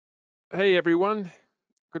Hey everyone,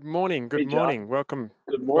 good morning, good Hey, Jock. morning. Welcome,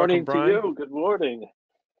 Good welcome morning to Brian. you. Good morning.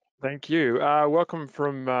 Thank you. Welcome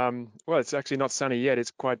from well, it's actually not sunny yet.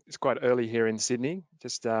 It's quite early here in Sydney.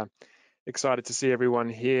 Just excited to see everyone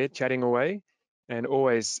here chatting away, and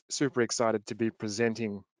always super excited to be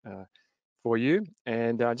presenting for you.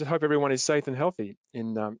 And just hope everyone is safe and healthy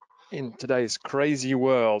in today's crazy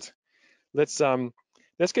world. Let's um,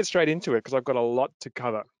 let's get straight into it because I've got a lot to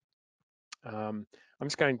cover. I'm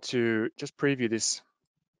just going to just preview this.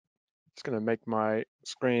 Just going to make my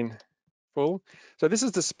screen full. So this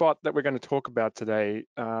is the spot that we're going to talk about today.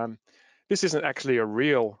 This isn't actually a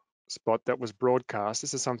real spot that was broadcast.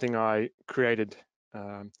 This is something I created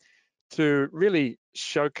um, to really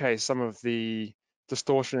showcase some of the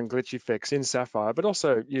distortion and glitch effects in Sapphire, but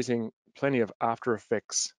also using plenty of After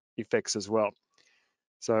Effects effects as well.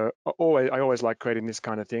 So I always like creating this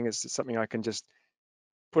kind of thing. It's something I can just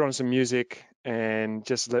put on some music and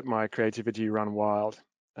just let my creativity run wild.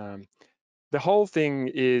 Um, the whole thing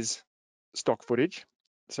is stock footage.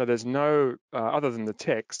 So there's no, other than the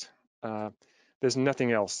text, uh, there's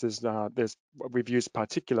nothing else. There's we've used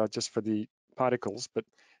particular just for the particles, but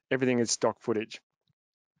everything is stock footage.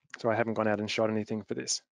 So I haven't gone out and shot anything for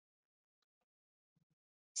this.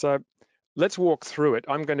 So let's walk through it.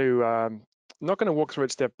 I'm going to, not going to walk through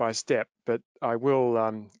it step by step, but I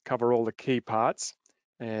will cover all the key parts,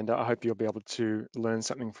 and I hope you'll be able to learn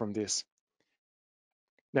something from this.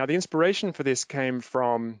 Now, the inspiration for this came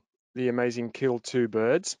from the amazing Kill Two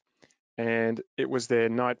Birds, and it was their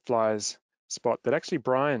night flies spot that actually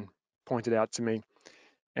Brian pointed out to me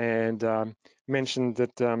and mentioned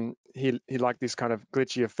that he liked this kind of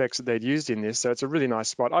glitchy effects that they'd used in this. So it's a really nice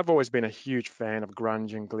spot. I've always been a huge fan of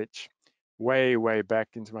grunge and glitch, way back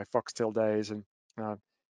into my Foxtel days and uh,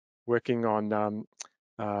 working on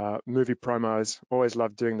movie promos. Always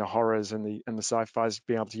loved doing the horrors and the sci-fi's,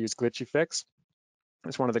 being able to use glitch effects.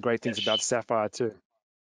 It's one of the great things about Yes. Sapphire too.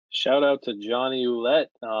 Shout out to Johnny Oulette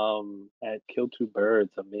at Kill Two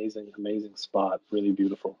Birds. Amazing, amazing spot. Really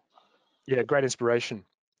beautiful. Yeah, great inspiration.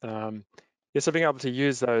 Yeah, so being able to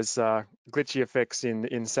use those glitchy effects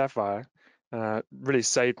in Sapphire really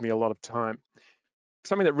saved me a lot of time.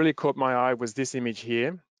 Something that really caught my eye was this image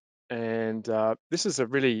here, and this is a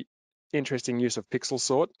really interesting use of pixel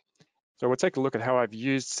sort. So we'll take a look at how I've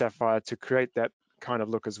used Sapphire to create that kind of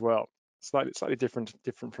look as well. Slightly different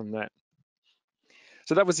from that.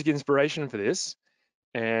 So that was the inspiration for this,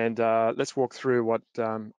 and let's walk through what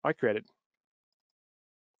I created.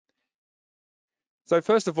 So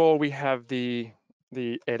first of all, we have the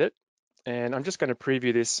edit, and I'm just going to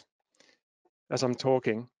preview this as I'm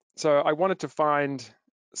talking. So I wanted to find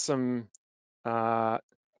some uh,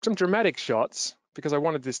 some dramatic shots because I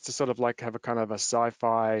wanted this to sort of like have a kind of a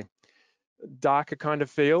sci-fi, darker kind of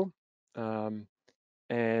feel. Um,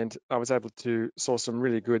 and I was able to source some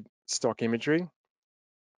really good stock imagery,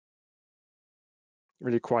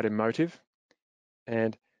 really quite emotive.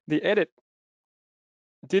 And the edit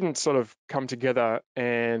didn't sort of come together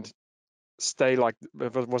and stay like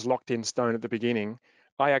it was locked in stone at the beginning.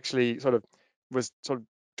 I actually sort of was sort of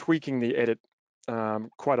tweaking the edit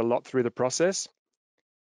quite a lot through the process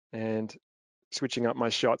and switching up my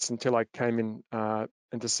shots until I came in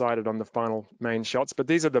and decided on the final main shots. But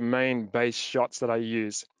these are the main base shots that I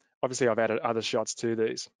use. Obviously, I've added other shots to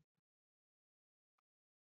these.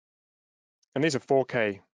 And these are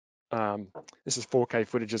 4K. Um, this is 4K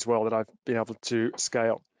footage as well that I've been able to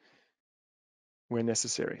scale where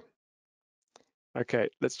necessary. Okay,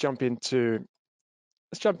 let's jump into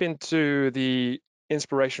the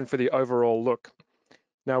inspiration for the overall look.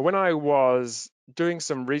 Now, when I was doing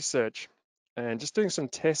some research and just doing some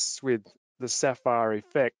tests with the Sapphire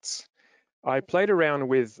effects, I played around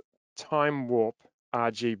with time warp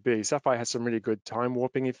RGB. Sapphire has some really good time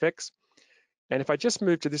warping effects. And if I just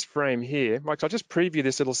move to this frame here, Mike, I'll just preview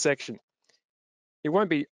this little section. It won't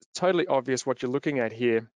be totally obvious what you're looking at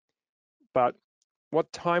here, but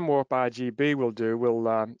what time warp RGB will do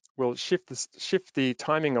will shift the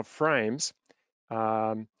timing of frames,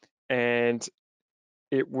 um, and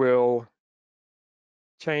it will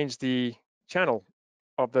change the channel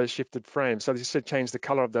of those shifted frames. So this should change the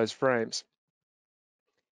color of those frames,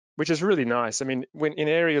 which is really nice. I mean, when in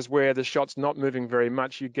areas where the shot's not moving very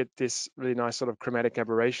much, you get this really nice sort of chromatic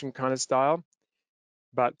aberration kind of style.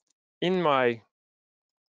 But in my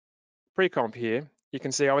pre-comp here, you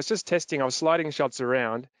can see I was just testing, I was sliding shots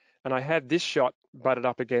around, and I had this shot butted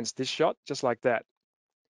up against this shot, just like that.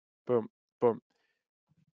 Boom, boom.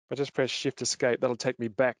 If I just press Shift Escape, that'll take me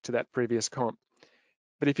back to that previous comp.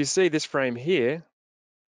 But if you see this frame here,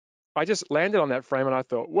 I just landed on that frame and I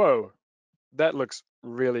thought, whoa, that looks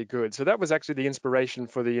really good. So that was actually the inspiration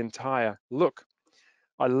for the entire look.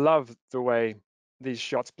 I love the way these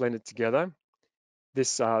shots blended together.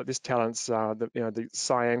 This talent's the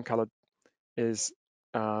cyan color is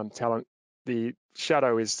talent. The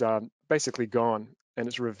shadow is basically gone, and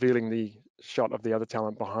it's revealing the shot of the other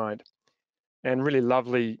talent behind, and really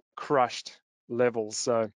lovely crushed levels.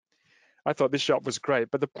 So I thought this shot was great,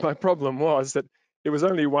 but my problem was that it was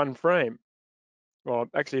only one frame. Well,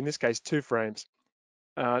 actually, in this case, 2 frames.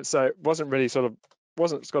 So it wasn't sort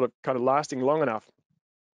of kind of lasting long enough,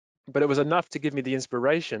 but it was enough to give me the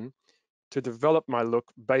inspiration to develop my look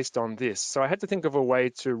based on this. So I had to think of a way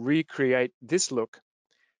to recreate this look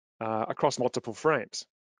across multiple frames.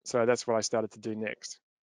 So that's what I started to do next.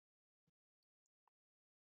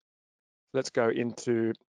 Let's go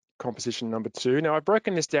into composition number 2. Now I've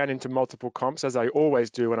broken this down into multiple comps, as I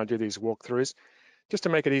always do when I do these walkthroughs, just to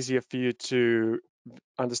make it easier for you to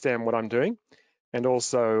understand what I'm doing and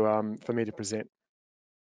also for me to present.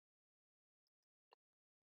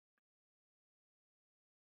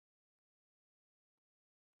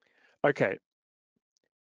 Okay,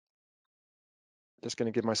 just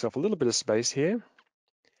going to give myself a little bit of space here.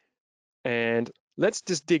 And let's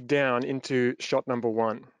just dig down into shot number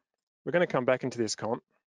 1. We're going to come back into this comp.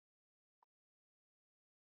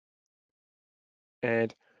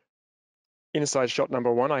 And inside shot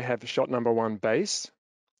number 1, I have shot number 1 base.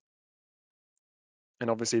 And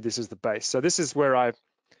obviously this is the base. So this is where I've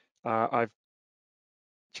got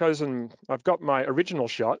my original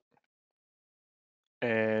shot.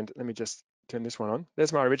 And let me just turn this one on.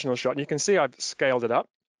 There's my original shot. And you can see I've scaled it up.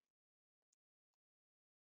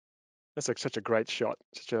 That's like such a great shot.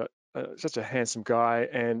 Such a handsome guy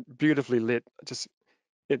and beautifully lit.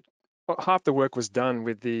 Half the work was done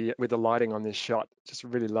with the lighting on this shot. Just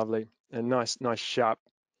really lovely and nice sharp,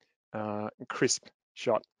 crisp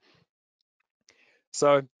shot.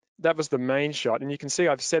 So that was the main shot, and you can see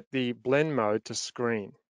I've set the blend mode to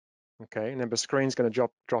screen. Okay, remember screen's going to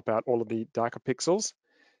drop out all of the darker pixels.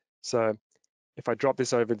 So if I drop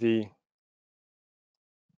this over the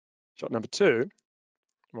shot number 2,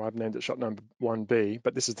 well, I've named it shot number 1B,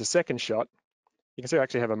 but this is the second shot. You can see I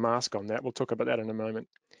actually have a mask on that. We'll talk about that in a moment.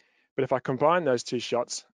 But if I combine those 2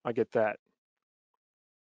 shots, I get that.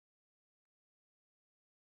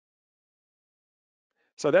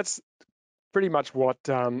 So that's pretty much what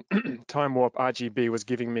Time Warp RGB was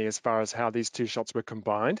giving me as far as how these 2 shots were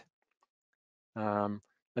combined.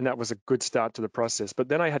 And that was a good start to the process. But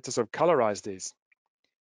then I had to sort of colorize these.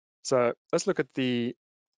 So let's look at the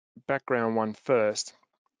background one first.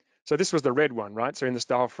 So this was the red one, right? So in the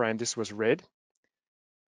style frame, this was red.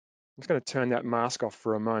 I'm just going to turn that mask off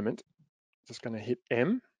for a moment. Just going to hit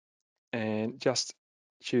M and just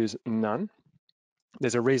choose none.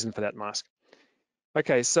 There's a reason for that mask.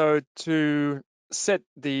 Okay, so to set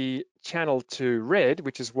the channel to red,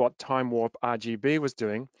 which is what Time Warp RGB was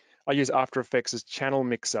doing, I use After Effects' channel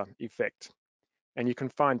mixer effect. And you can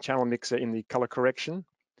find channel mixer in the color correction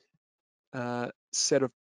set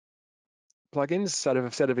of plugins, set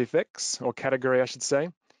of effects, or category, I should say.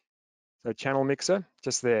 So channel mixer,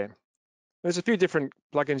 just there. There's a few different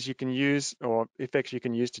plugins you can use or effects you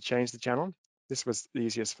can use to change the channel. This was the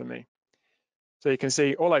easiest for me. So you can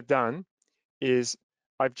see all I've done is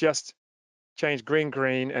I've just changed green,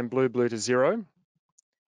 green, and blue, blue to 0.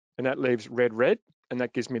 And that leaves red, red, and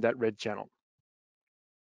that gives me that red channel.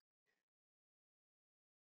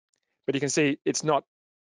 But you can see it's not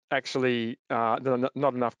actually not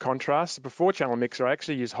enough contrast. Before channel mixer, I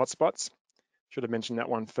actually use hotspots. Should have mentioned that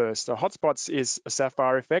one first. So hotspots is a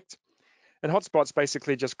Sapphire effect. And hotspots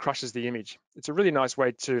basically just crushes the image. It's a really nice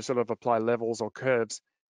way to sort of apply levels or curves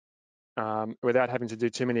without having to do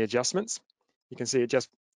too many adjustments. You can see it just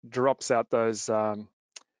drops out those,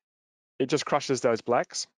 it just crushes those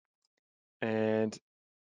blacks. And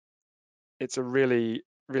it's a really,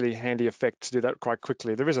 really handy effect to do that quite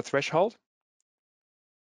quickly. There is a threshold.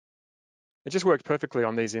 It just worked perfectly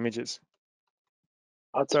on these images.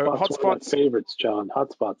 So Hotspot's one of my hotspots, favorites, John.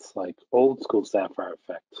 Hotspot's like old school Sapphire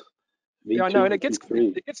effect. yeah, I V2 know, and and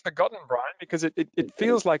V3. it gets forgotten, Brian, because it It does.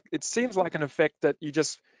 feels like it seems like an effect that you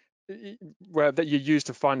just well that you use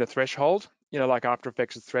to find a threshold. You know, like After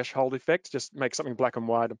Effects' threshold effect. Just make something black and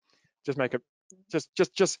white. Just make it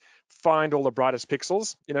just find all the brightest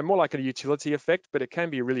pixels. You know, more like a utility effect, but it can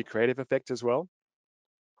be a really creative effect as well.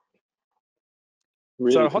 So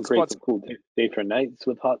Really can create hotspots, some cool daytime nights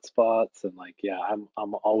with hotspots, and like, yeah,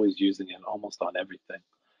 I'm always using it almost on everything.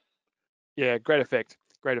 yeah, great effect,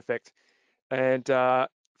 great effect. And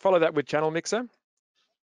follow that with channel mixer,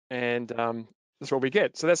 and that's what we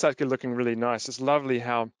get. So that's actually looking really nice. It's lovely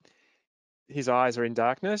how his eyes are in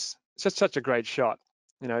darkness. just such a great shot.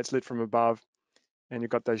 You know, it's lit from above, and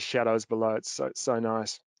you've got those shadows below. It's so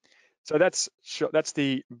nice. So that's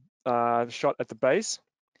the shot at the base,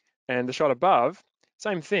 and the shot above,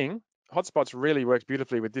 same thing. Hotspots really works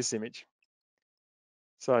beautifully with this image.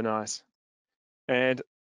 So nice. And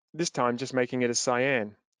this time just making it a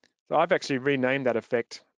cyan. So I've actually renamed that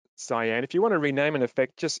effect cyan. If you want to rename an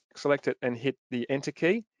effect, just select it and hit the enter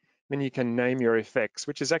key. Then you can name your effects,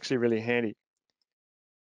 which is actually really handy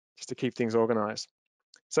just to keep things organized.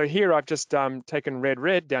 So here I've just taken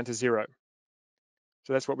red down to 0.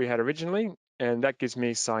 So that's what we had originally, and that gives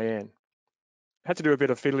me cyan. I had to do a bit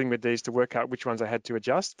of fiddling with these to work out which ones I had to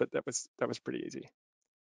adjust, but that was pretty easy.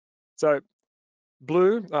 So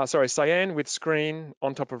cyan with screen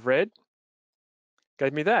on top of red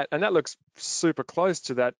gave me that, and that looks super close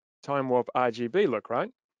to that time warp RGB look,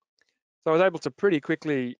 right? So I was able to pretty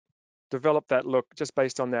quickly develop that look just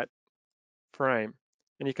based on that frame,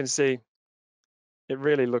 and you can see it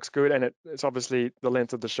really looks good, and it's obviously the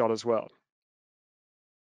length of the shot as well.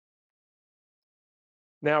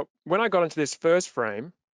 Now, when I got into this first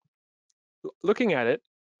frame, looking at it,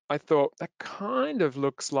 I thought that kind of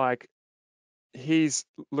looks like he's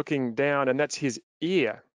looking down, and that's his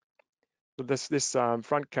ear. This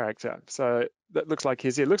front character. So that looks like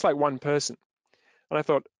his ear. It looks like one person. And I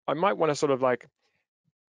thought I might want to sort of like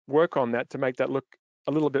work on that to make that look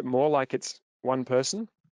a little bit more like it's one person.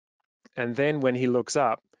 And then when he looks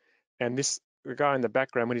up, and the guy in the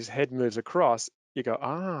background, when his head moves across, you go,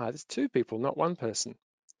 there's two people, not one person.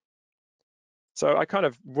 So I kind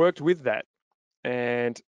of worked with that,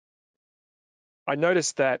 and I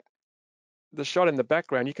noticed that the shot in the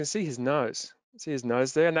background, you can see his nose. See his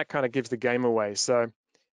nose there, and that kind of gives the game away. So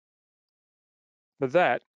for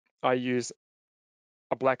that, I use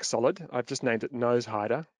a black solid. I've just named it nose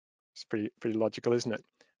hider. It's pretty logical, isn't it?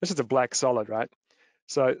 This is a black solid, right?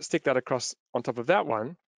 So stick that across on top of that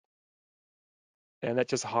one, and that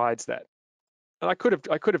just hides that. And I could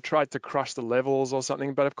have tried to crush the levels or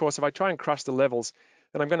something, but of course, if I try and crush the levels,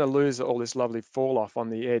 then I'm going to lose all this lovely fall off on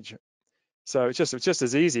the edge. So it's just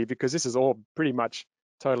as easy because this is all pretty much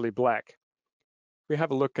totally black. We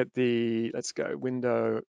have a look at let's go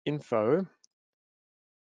window info.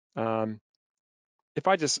 If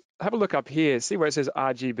I just have a look up here, see where it says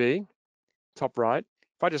RGB, top right.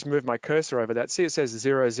 If I just move my cursor over that, see it says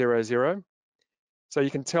 000. So you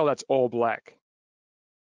can tell that's all black.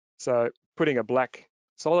 So putting a black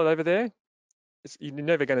solid over there, you're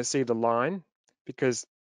never going to see the line because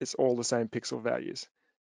it's all the same pixel values.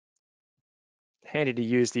 Handy to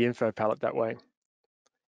use the info palette that way.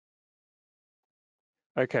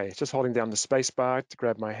 Okay, just holding down the space bar to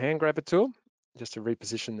grab my hand grabber tool, just to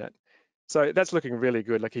reposition that. So that's looking really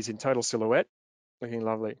good, like he's in total silhouette, looking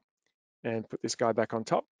lovely. And put this guy back on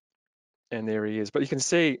top, and there he is. But you can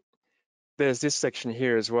see there's this section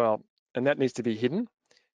here as well, and that needs to be hidden.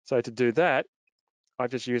 So to do that, I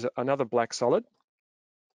just use another black solid.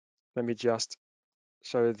 Let me just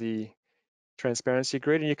show the transparency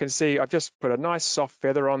grid, and you can see I've just put a nice soft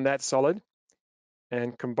feather on that solid,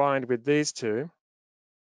 and combined with these two,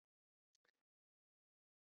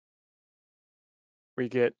 we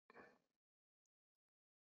get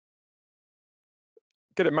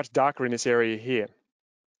it much darker in this area here.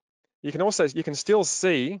 You can still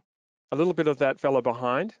see a little bit of that fellow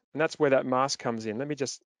behind, and that's where that mask comes in. Let me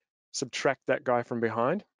just subtract that guy from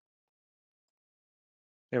behind.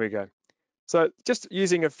 There we go. So just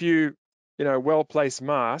using a few, well-placed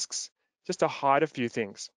masks just to hide a few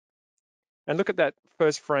things. And look at that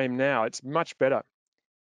first frame now. It's much better.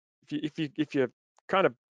 If you kind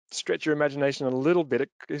of stretch your imagination a little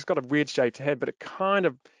bit, it's got a weird shaped head, but it kind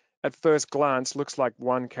of at first glance looks like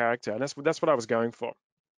one character, and that's what I was going for.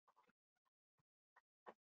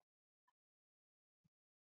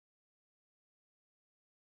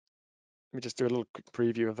 Let me just do a little quick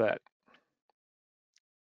preview of that.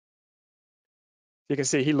 You can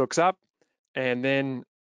see he looks up, and then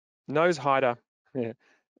nose hider. Yeah,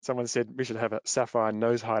 someone said we should have a Sapphire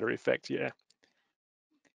nose hider effect. Yeah.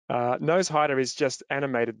 Nose hider is just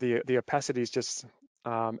animated. The opacity is just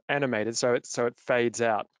animated, so it fades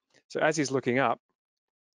out. So as he's looking up,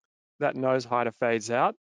 that nose hider fades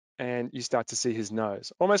out, and you start to see his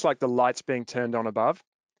nose, almost like the light's being turned on above,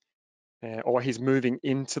 or he's moving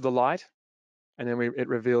into the light, and then it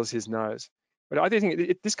reveals his nose. But I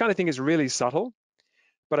think this kind of thing is really subtle,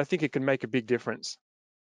 but I think it can make a big difference.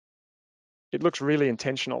 It looks really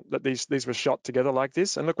intentional that these were shot together like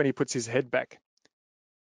this, and look when he puts his head back.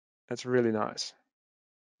 That's really nice.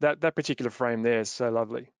 That particular frame there is so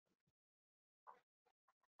lovely.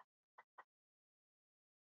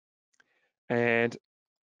 And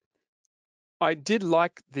I did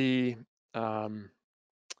like the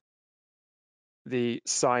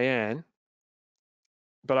cyan,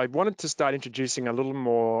 but I wanted to start introducing a little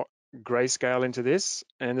more grayscale into this,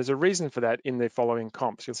 and there's a reason for that in the following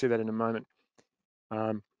comps. You'll see that in a moment.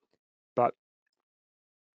 But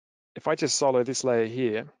if I just solo this layer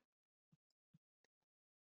here,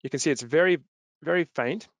 you can see it's very, very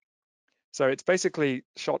faint. So it's basically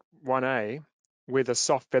shot 1A with a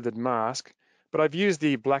soft feathered mask, but I've used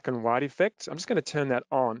the black and white effect. I'm just going to turn that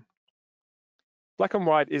on. Black and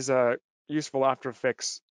white is a useful After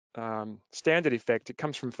Effects standard effect. It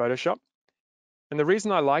comes from Photoshop. And the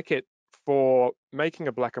reason I like it for making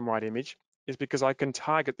a black and white image is because I can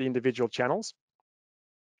target the individual channels.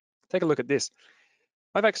 Take a look at this.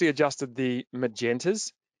 I've actually adjusted the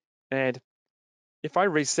magentas, and if I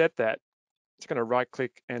reset that, it's going to right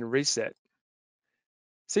click and reset.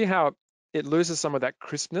 See how it loses some of that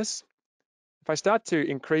crispness? If I start to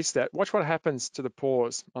increase that, watch what happens to the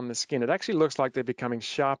pores on the skin. It actually looks like they're becoming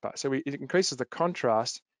sharper. So it increases the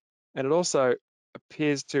contrast, and it also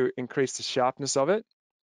appears to increase the sharpness of it,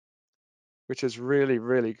 which is really,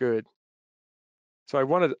 really good. So I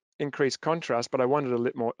wanted increased contrast, but I wanted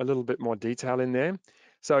a little bit more detail in there.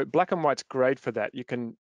 So black and white's great for that. You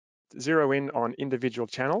can zero in on individual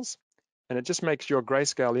channels, and it just makes your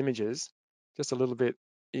grayscale images just a little bit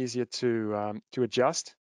easier to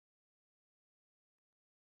adjust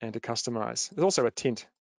and to customize. There's also a tint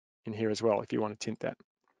in here as well if you want to tint that.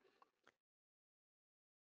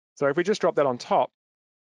 So if we just drop that on top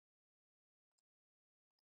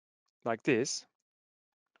like this,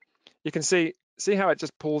 you can see how it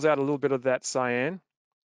just pulls out a little bit of that cyan.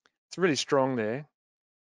 It's really strong there.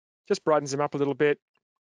 Just brightens him up a little bit,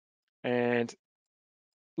 and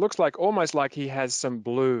looks like almost like he has some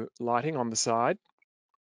blue lighting on the side,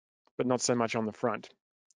 but not so much on the front.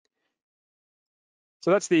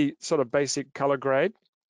 So that's the sort of basic color grade.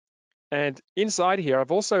 And inside here,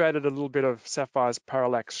 I've also added a little bit of Sapphire's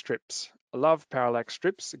parallax strips. I love parallax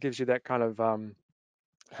strips. It gives you that kind of,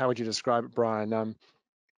 how would you describe it, Brian?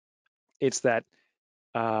 It's that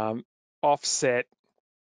offset,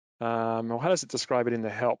 or how does it describe it in the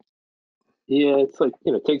help? Yeah, it's like,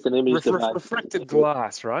 takes an image, divides it into Refracted strips.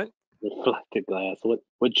 glass, right? Reflected glass.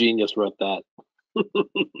 What genius wrote that?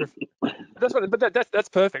 Ref That's what, but that's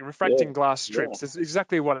perfect. Yeah, Refracting glass yeah. strips. That's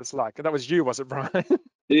exactly what it's like. That was you, was it, Brian?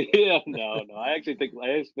 Yeah, no. I actually think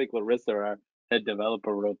Larissa, our head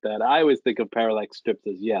developer, wrote that. I always think of parallax strips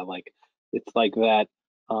as, yeah, like it's like that.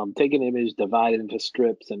 Take an image, divide it into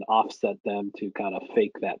strips, and offset them to kind of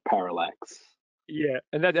fake that parallax. Yeah,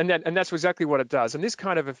 and that's exactly what it does. And this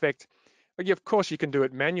kind of effect, well, yeah, of course, you can do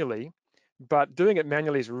it manually, but doing it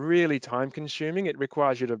manually is really time consuming. It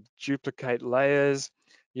requires you to duplicate layers,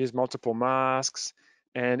 use multiple masks,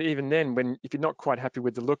 and even then, if you're not quite happy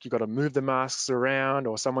with the look, you've got to move the masks around,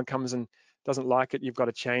 or someone comes and doesn't like it, you've got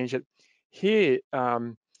to change it. Here,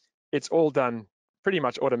 it's all done pretty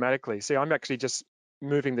much automatically. See, I'm actually just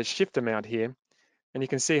moving the shift amount here, and you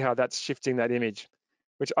can see how that's shifting that image,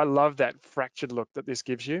 which I love that fractured look that this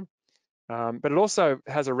gives you. But it also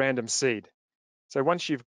has a random seed. So once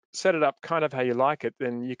you've set it up kind of how you like it,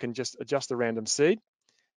 then you can just adjust the random seed,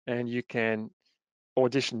 and you can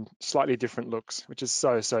audition slightly different looks, which is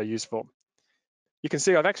so, so useful. You can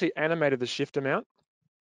see I've actually animated the shift amount.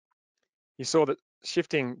 You saw that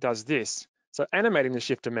shifting does this. So animating the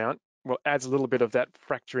shift amount adds a little bit of that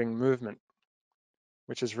fracturing movement,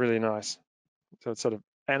 which is really nice. So it sort of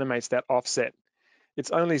animates that offset.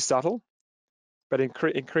 It's only subtle, but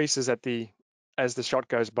increases as the shot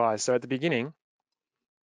goes by. So at the beginning,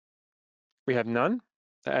 we have none.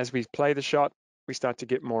 As we play the shot, we start to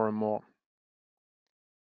get more and more.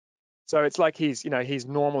 So it's like he's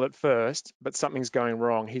normal at first, but something's going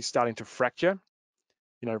wrong. He's starting to fracture.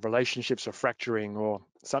 Relationships are fracturing, or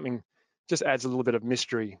something just adds a little bit of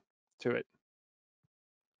mystery to it.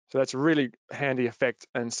 So that's a really handy effect,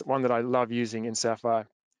 and one that I love using in Sapphire.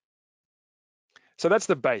 So that's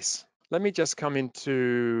the base. Let me just come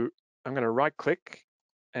into, I'm going to right click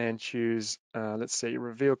and choose, let's see,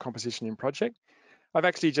 reveal composition in project. I've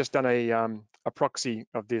actually just done a proxy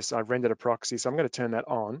of this. I've rendered a proxy, so I'm going to turn that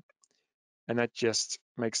on, and that just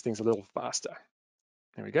makes things a little faster.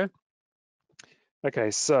 There we go.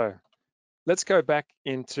 Okay, so let's go back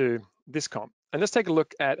into this comp, and let's take a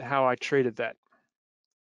look at how I treated that.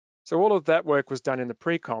 So all of that work was done in the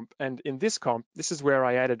pre-comp, and in this comp, this is where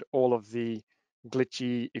I added all of the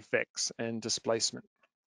glitchy effects and displacement.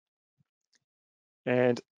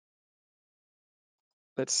 And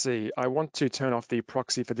let's see, I want to turn off the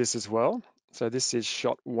proxy for this as well. So this is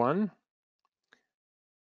shot 1.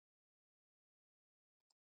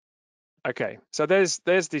 Okay, so there's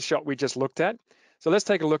the shot we just looked at. So let's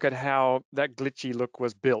take a look at how that glitchy look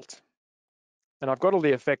was built. And I've got all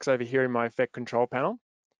the effects over here in my effect control panel,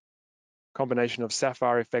 combination of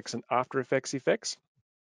Sapphire effects and After Effects effects.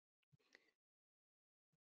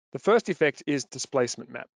 The first effect is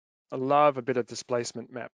displacement map. I love a bit of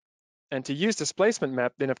displacement map. And to use displacement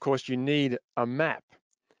map, then of course you need a map.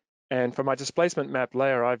 And for my displacement map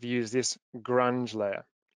layer, I've used this grunge layer.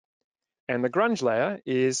 And the grunge layer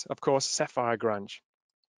is, of course, Sapphire grunge.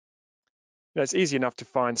 Now, it's easy enough to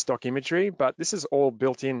find stock imagery, but this is all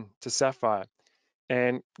built in to Sapphire.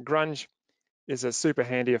 And grunge is a super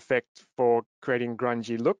handy effect for creating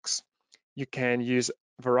grungy looks. You can use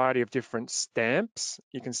a variety of different stamps.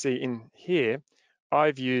 You can see in here,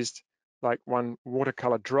 I've used like one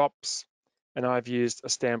watercolor drops, and I've used a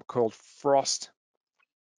stamp called Frost,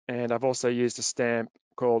 and I've also used a stamp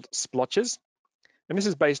called Splotches. And this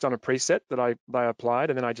is based on a preset that I applied,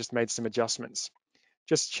 and then I just made some adjustments.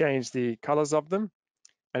 Just change the colors of them.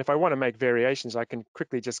 And if I want to make variations, I can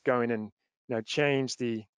quickly just go in and change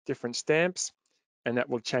the different stamps, and that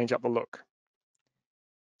will change up the look.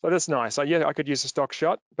 So that's nice. So yeah, I could use a stock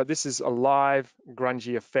shot, but this is a live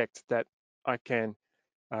grungy effect that I can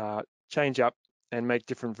change up and make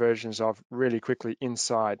different versions of really quickly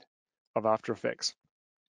inside of After Effects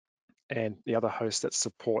and the other hosts that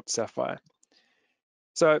support Sapphire.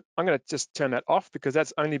 So I'm going to just turn that off because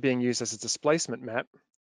that's only being used as a displacement map.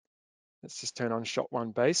 Let's just turn on shot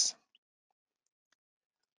one base.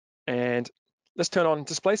 And let's turn on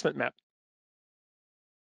displacement map.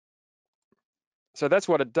 So that's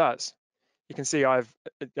what it does. You can see I've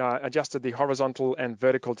adjusted the horizontal and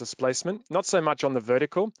vertical displacement, not so much on the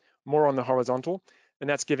vertical, more on the horizontal, and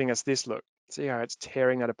that's giving us this look. See how it's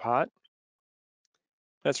tearing that apart?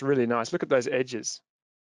 That's really nice. Look at those edges.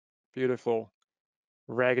 Beautiful,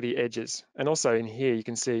 raggedy edges. And also in here, you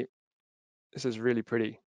can see this is really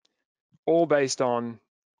pretty. All based on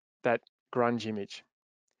that grunge image.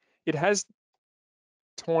 It has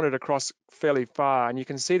torn it across fairly far, and you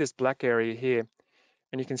can see this black area here,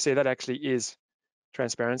 and you can see that actually is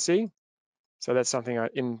transparency. So that's something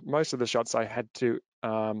in most of the shots I had to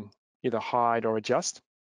either hide or adjust.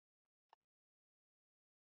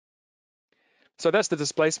 So that's the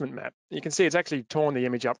displacement map. You can see it's actually torn the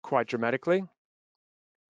image up quite dramatically.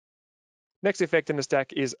 Next effect in the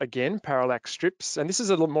stack is, again, parallax strips. And this is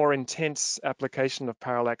a little more intense application of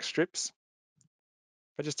parallax strips.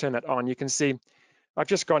 If I just turn that on, you can see I've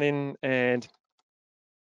just gone in and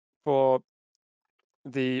for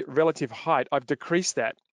the relative height, I've decreased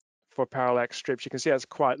that for parallax strips. You can see that's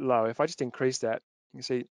quite low. If I just increase that, you can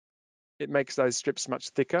see it makes those strips much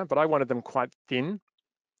thicker, but I wanted them quite thin.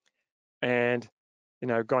 And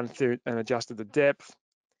gone through and adjusted the depth.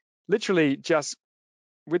 Literally just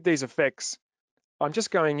with these effects, I'm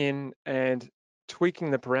just going in and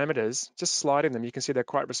tweaking the parameters, just sliding them. You can see they're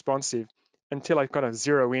quite responsive until I kind of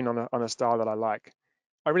zero in on a style that I like.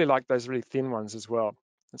 I really like those really thin ones as well.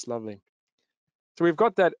 That's lovely. So we've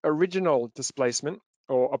got that original displacement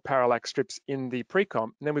or parallax strips in the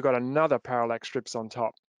pre-comp, and then we've got another parallax strips on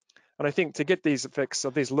top. And I think to get these effects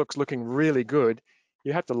of these looks looking really good,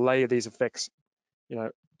 you have to layer these effects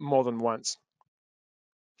more than once.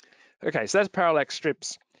 Okay, so that's parallax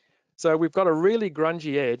strips. So we've got a really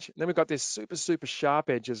grungy edge, and then we've got this super, super sharp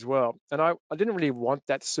edge as well. And I didn't really want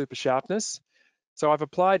that super sharpness. So I've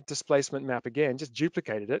applied displacement map again, just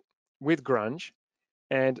duplicated it with grunge.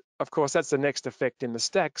 And of course, that's the next effect in the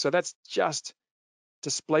stack. So that's just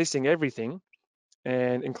displacing everything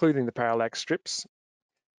and including the parallax strips.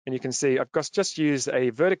 And you can see I've just used a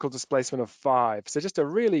vertical displacement of 5. So just a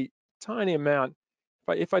really tiny amount.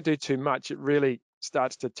 But if I do too much, it really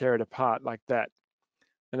starts to tear it apart like that.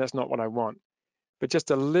 And that's not what I want. But just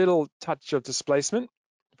a little touch of displacement.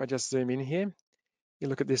 If I just zoom in here, you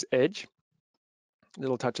look at this edge, a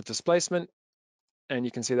little touch of displacement, and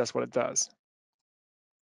you can see that's what it does.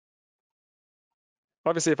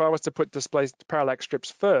 Obviously, if I was to put displaced parallax strips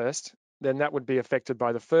first, then that would be affected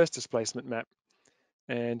by the first displacement map.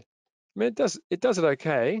 And I mean, it does it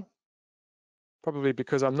okay, probably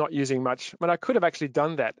because I'm not using much, but I could have actually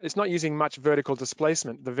done that. It's not using much vertical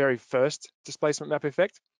displacement, the very first displacement map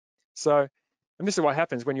effect. So, and this is what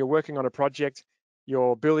happens when you're working on a project,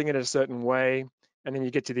 you're building it a certain way, and then you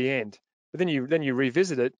get to the end. But then you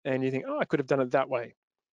revisit it and you think, oh, I could have done it that way.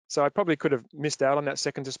 So I probably could have missed out on that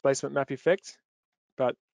second displacement map effect,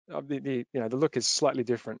 but the look is slightly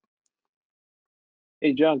different.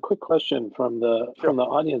 Hey John, quick question from the Sure.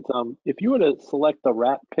 audience. If you were to select the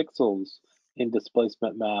wrap pixels in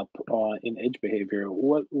displacement map in edge behavior,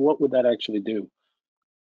 what would that actually do?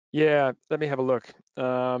 Yeah, let me have a look.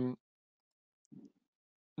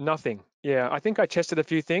 Nothing. Yeah, I think I tested a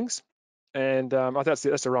few things, and I thought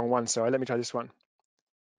that's the wrong one. Sorry, let me try this one.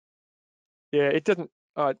 Yeah, it didn't.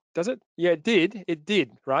 Does it? Yeah, it did. It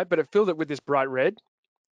did, right? But it filled it with this bright red,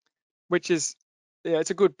 which is, yeah,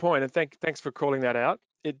 it's a good point, and thanks for calling that out.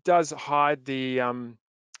 It does hide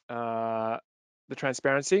uh, the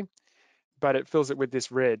transparency, but it fills it with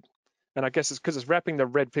this red, and I guess it's because it's wrapping the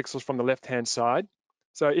red pixels from the left-hand side.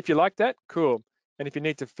 So if you like that, cool. And if you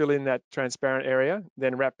need to fill in that transparent area,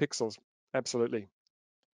 then wrap pixels. Absolutely,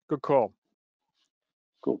 good call.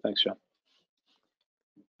 Cool. Thanks, Sean.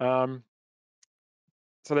 Um,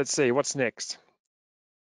 so let's see what's next.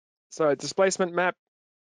 So displacement map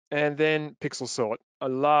and then pixel sort. I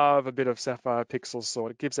love a bit of Sapphire pixel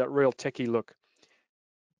sort. It gives that real techie look.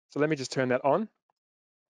 So let me just turn that on.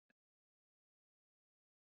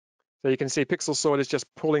 So you can see pixel sort is just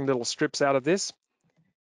pulling little strips out of this.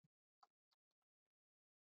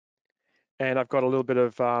 And I've got a little bit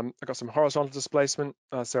of, I've got some horizontal displacement.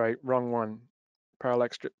 Sorry, wrong one.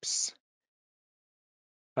 Parallax strips,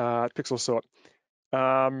 pixel sort.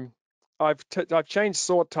 Um, I've changed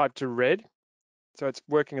sort type to red. So it's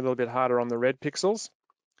working a little bit harder on the red pixels.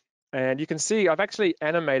 And you can see I've actually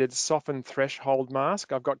animated soften threshold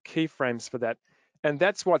mask. I've got keyframes for that. And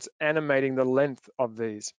that's what's animating the length of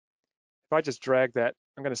these. If I just drag that,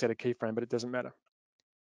 I'm going to set a keyframe, but it doesn't matter.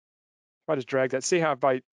 If I just drag that, see how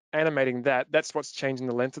by animating that, that's what's changing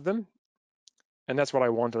the length of them. And that's what I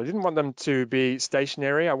wanted. I didn't want them to be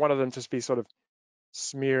stationary. I wanted them to be sort of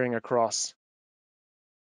smearing across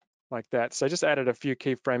like that. So I just added a few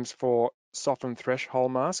keyframes for soften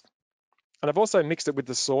threshold mask. And I've also mixed it with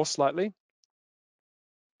the source slightly.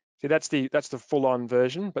 See, that's the full-on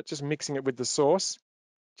version, but just mixing it with the source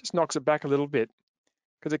just knocks it back a little bit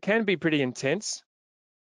because it can be pretty intense.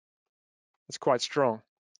 It's quite strong.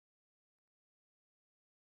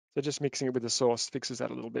 So just mixing it with the source fixes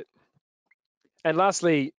that a little bit. And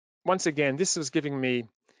lastly, once again, this is giving me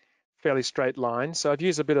fairly straight lines. So I've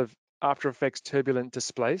used a bit of After Effects turbulent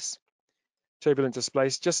displace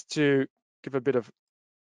just to give a bit of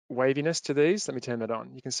waviness to these. Let me turn that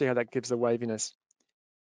on. You can see how that gives the waviness.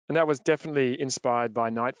 And that was definitely inspired by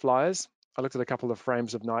night flyers. I looked at a couple of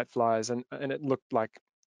frames of night flyers and it looked like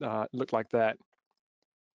that.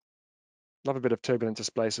 Love a bit of turbulent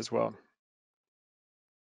displace as well.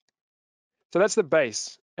 So that's the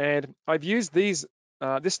base. And I've used this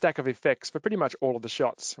stack of effects for pretty much all of the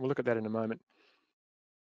shots. We'll look at that in a moment.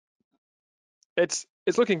 It's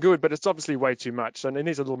looking good, but it's obviously way too much. So it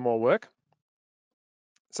needs a little more work.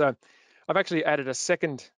 So I've actually added a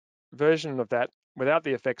second version of that without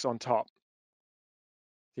the effects on top.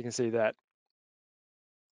 You can see that,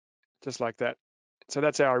 just like that. So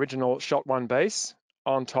that's our original shot one base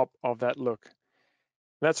on top of that look.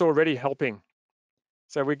 That's already helping.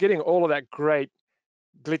 So we're getting all of that great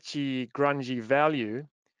glitchy, grungy value,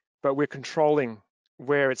 but we're controlling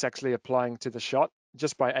where it's actually applying to the shot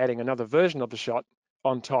just by adding another version of the shot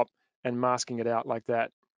on top and masking it out like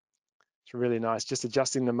that. It's really nice, just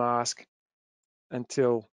adjusting the mask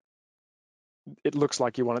until it looks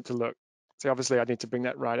like you want it to look. So obviously I need to bring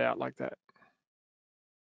that right out like that.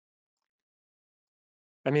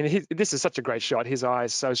 I mean, this is such a great shot. His eye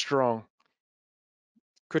is so strong.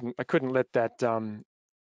 I couldn't let that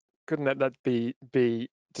be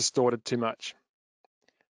distorted too much.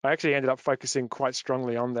 I actually ended up focusing quite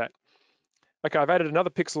strongly on that. Okay, I've added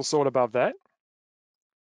another pixel sort above that.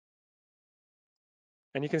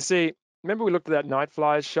 And you can see, remember we looked at that night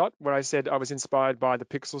flyers shot where I said I was inspired by the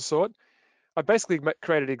pixel sort? I basically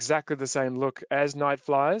created exactly the same look as night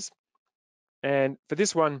flyers. And for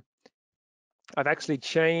this one, I've actually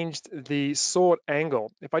changed the sort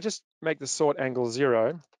angle. If I just make the sort angle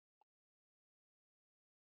 0,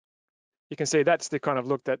 you can see that's the kind of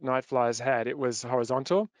look that night flyers had. It was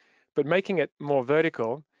horizontal, but making it more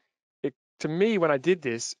vertical, to me, when I did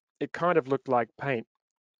this, it kind of looked like paint.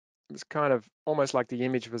 It was kind of almost like the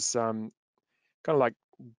image was kind of like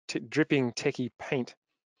dripping techie paint.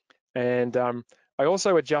 And I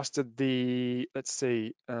also adjusted let's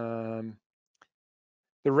see, the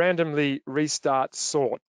randomly restart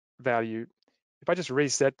sort value. If I just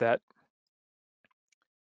reset that,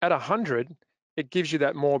 at 100, it gives you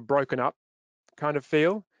that more broken up kind of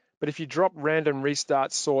feel. But if you drop random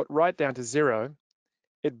restart sort right down to 0,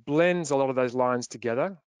 it blends a lot of those lines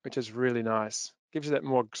together, which is really nice. Gives you that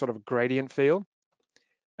more sort of gradient feel.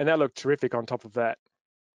 And that looked terrific on top of that.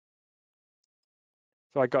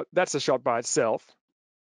 So that's a shot by itself.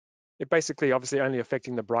 It basically obviously only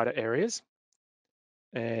affecting the brighter areas.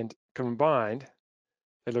 And combined,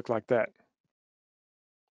 they look like that.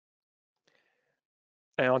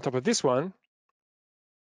 And on top of this one,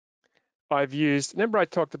 I've used, remember I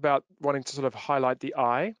talked about wanting to sort of highlight the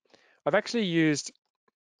eye? I've actually used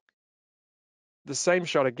the same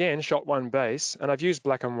shot again, shot one base, and I've used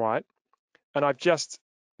black and white, and I've just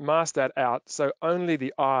masked that out so only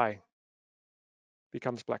the eye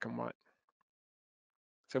becomes black and white.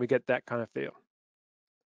 So we get that kind of feel.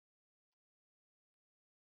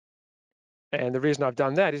 And the reason I've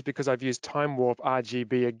done that is because I've used time warp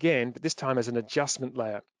RGB again, but this time as an adjustment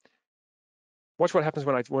layer. Watch what happens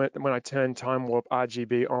when I turn time warp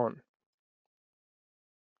RGB on.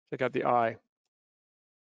 Check out the eye.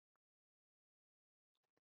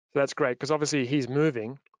 So that's great because obviously he's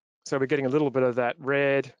moving. So we're getting a little bit of that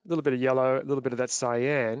red, a little bit of yellow, a little bit of that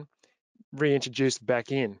cyan reintroduced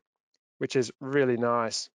back in, which is really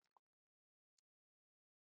nice.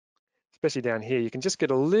 Especially down here, you can just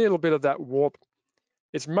get a little bit of that warp.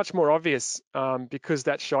 It's much more obvious because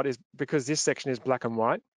this section is black and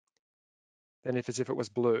white than if it was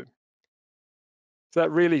blue. So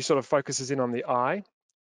that really sort of focuses in on the eye.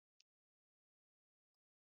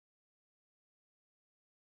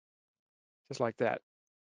 Just like that.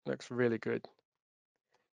 Looks really good.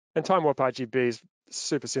 And time warp RGB is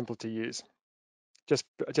super simple to use. Just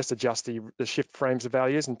adjust the shift frames of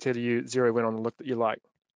values until you zero in on the look that you like.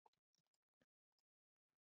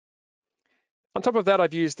 On top of that,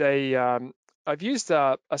 I've used a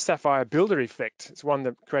Sapphire builder effect. It's one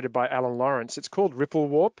that created by Alan Lawrence. It's called Ripple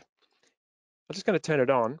Warp. I'm just going to turn it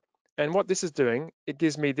on. And what this is doing, it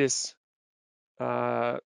gives me this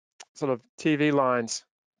sort of TV lines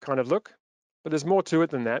kind of look, but there's more to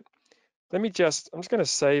it than that. I'm just going to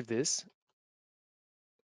save this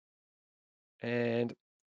and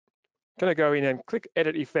going to go in and click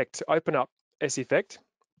Edit Effect to open up S Effect.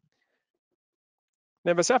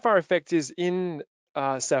 Now the Sapphire effect is in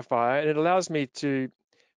Sapphire and it allows me to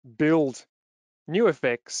build new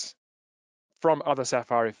effects from other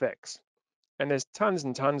Sapphire effects. And there's tons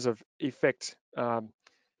and tons of effect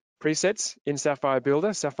presets in Sapphire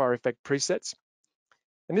Builder, Sapphire effect presets.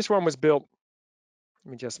 And this one was built,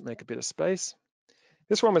 let me just make a bit of space.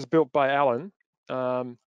 This one was built by Alan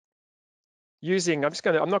using,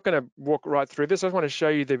 I'm not going to walk right through this. I just want to show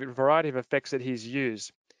you the variety of effects that he's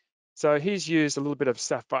used. So he's used a little bit of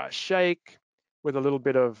Sapphire Shake with a little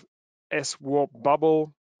bit of S-Warp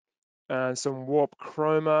Bubble and some Warp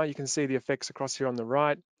Chroma. You can see the effects across here on the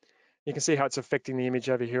right. You can see how it's affecting the image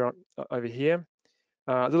over here.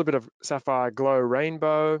 A little bit of Sapphire Glow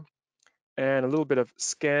Rainbow and a little bit of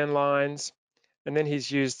Scan Lines. And then he's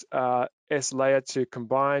used S-Layer to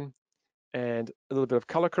combine and a little bit of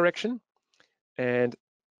color correction. And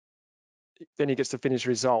then he gets the finished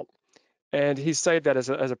result. And he's saved that as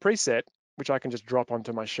a preset, which I can just drop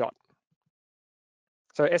onto my shot.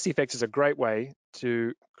 So S-Effects is a great way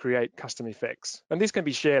to create custom effects. And these can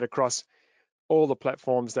be shared across all the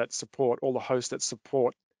platforms that support, all the hosts that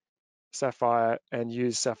support Sapphire and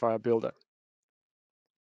use Sapphire Builder.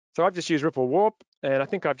 So I've just used Ripple Warp, and I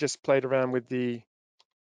think I've just played around with the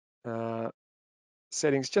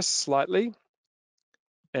settings just slightly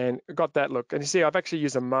and got that look. And you see, I've actually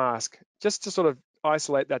used a mask just to sort of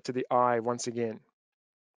isolate that to the eye once again.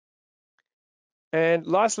 And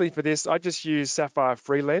lastly for this, I just use Sapphire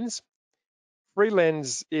Free Lens. Free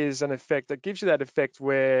Lens is an effect that gives you that effect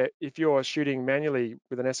where if you're shooting manually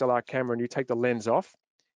with an SLR camera and you take the lens off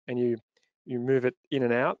and you move it in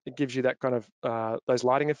and out, it gives you that kind of those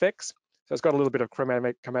lighting effects. So it's got a little bit of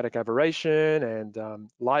chromatic aberration and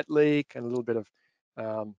light leak and a little bit of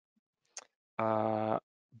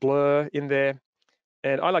blur in there.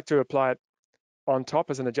 And I like to apply it on top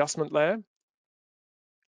as an adjustment layer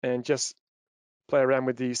and just play around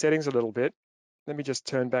with the settings a little bit. Let me just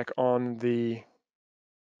turn back on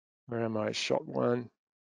where am I? Shot one.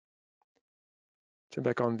 Turn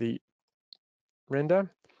back on the render,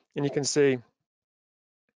 and you can see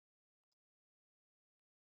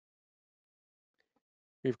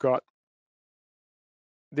we've got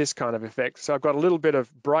this kind of effect. So I've got a little bit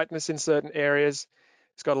of brightness in certain areas.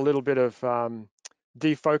 It's got a little bit of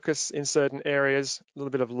defocus in certain areas, a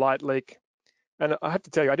little bit of light leak. And I have to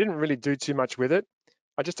tell you, I didn't really do too much with it.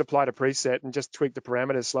 I just applied a preset and just tweaked the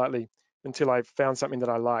parameters slightly until I found something that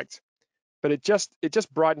I liked. But it just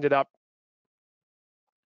brightened it up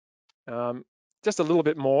just a little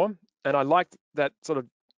bit more. And I liked that sort of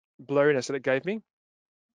blurriness that it gave me.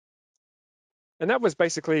 And that was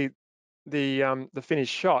basically the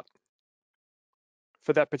finished shot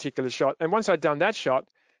for that particular shot. And once I'd done that shot,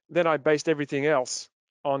 then I based everything else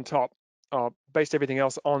on top, based everything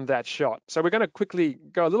else on that shot. So we're going to quickly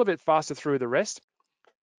go a little bit faster through the rest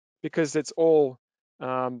because it's all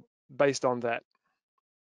based on that.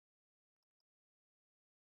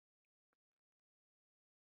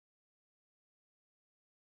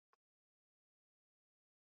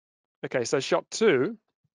 Okay, so shot two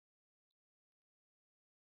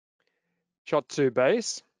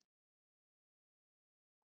base.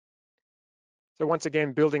 So once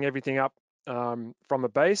again, building everything up from a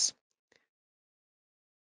base.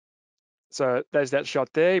 So there's that shot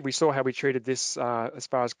there. We saw how we treated this as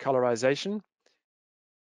far as colorization. A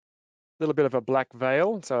little bit of a black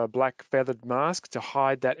veil, so a black feathered mask to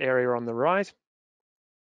hide that area on the right.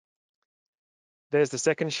 There's the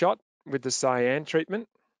second shot with the cyan treatment.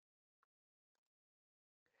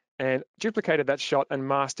 And duplicated that shot and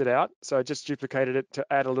masked it out. So I just duplicated it to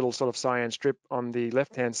add a little sort of cyan strip on the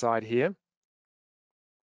left-hand side here.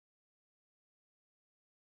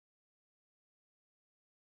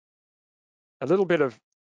 A little bit of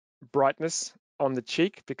brightness on the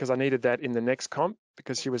cheek because I needed that in the next comp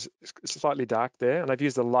because she was slightly dark there. And I've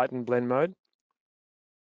used the light and blend mode.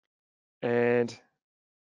 And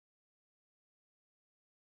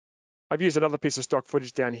I've used another piece of stock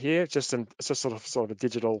footage down here, it's just sort of a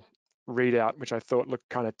digital readout, which I thought looked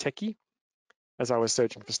kind of techy as I was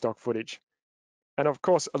searching for stock footage. And of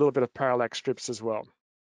course, a little bit of parallax strips as well.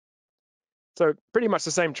 So pretty much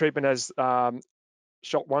the same treatment as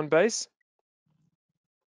shot one base.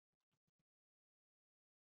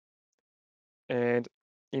 And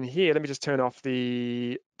in here, let me just turn off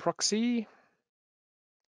the proxy.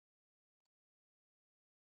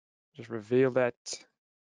 Just reveal that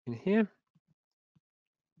in here.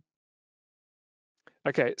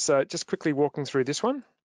 Okay, so just quickly walking through this one.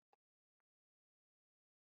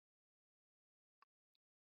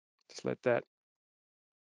 Just let that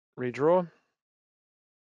redraw.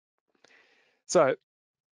 So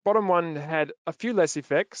bottom one had a few less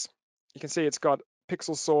effects. You can see it's got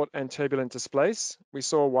pixel sort and turbulent displace. We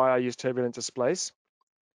saw why I used turbulent displace.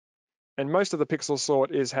 And most of the pixel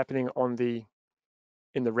sort is happening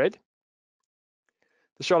in the red.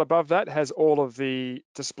 The shot above that has all of the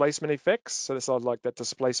displacement effects. So this is like that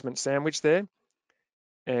displacement sandwich there.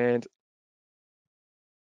 And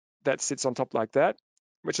that sits on top like that,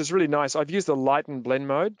 which is really nice. I've used the light and blend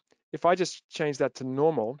mode. If I just change that to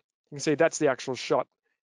normal, you can see that's the actual shot.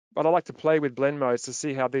 But I like to play with blend modes to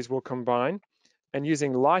see how these will combine. And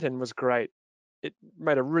using lighten was great. It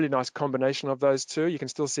made a really nice combination of those two. You can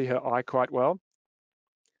still see her eye quite well.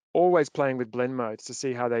 Always playing with blend modes to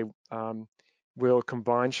see how they will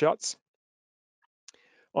combine shots.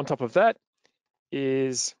 On top of that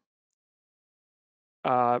is,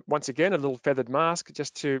 once again, a little feathered mask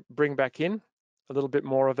just to bring back in a little bit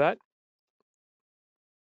more of that,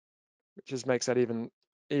 which just makes that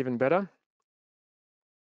even better.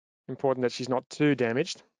 Important that she's not too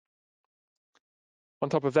damaged. On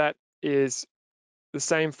top of that is the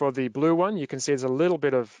same for the blue one. You can see there's a little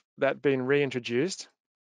bit of that being reintroduced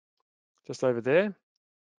just over there.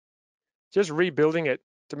 Just rebuilding it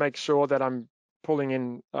to make sure that I'm pulling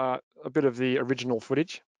in a bit of the original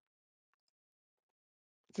footage.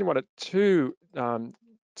 Didn't want it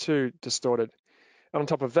too distorted. And on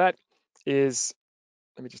top of that is,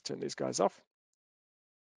 let me just turn these guys off.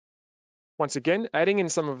 Once again, adding in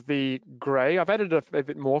some of the gray. I've added a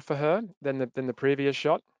bit more for her than the previous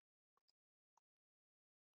shot.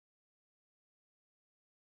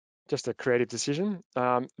 Just a creative decision.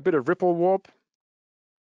 A bit of ripple warp.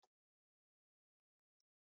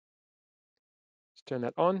 Let's turn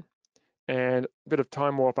that on. And a bit of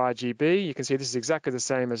time warp RGB. You can see this is exactly the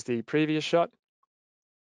same as the previous shot.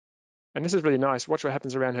 And this is really nice. Watch what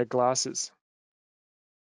happens around her glasses.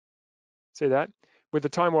 See that? With the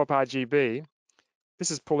time warp RGB,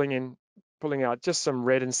 this is pulling out just some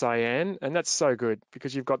red and cyan, and that's so good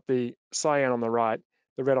because you've got the cyan on the right,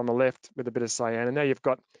 the red on the left with a bit of cyan, and now you've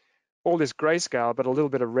got all this grayscale, but a little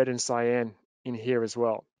bit of red and cyan in here as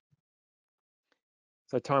well.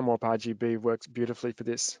 So time warp RGB works beautifully for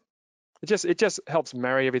this. It just helps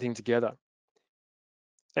marry everything together.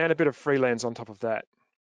 And a bit of freelance on top of that.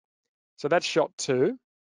 So that's shot two. You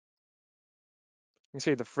can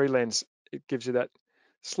see the freelance, it gives you that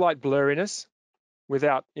slight blurriness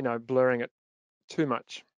without, blurring it too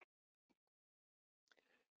much.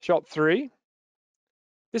 Shot three.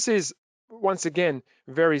 This is, once again,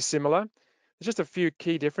 very similar. There's just a few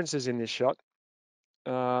key differences in this shot.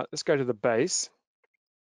 Let's go to the base.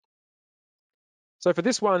 So for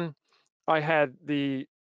this one, I had the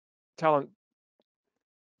talent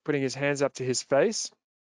putting his hands up to his face,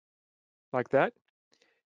 like that.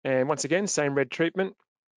 And once again, same red treatment.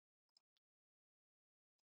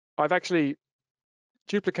 I've actually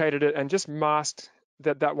duplicated it and just masked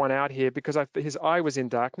that one out here because his eye was in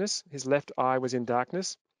darkness. His left eye was in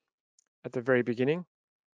darkness at the very beginning.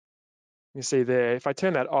 You see there, if I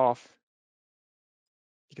turn that off,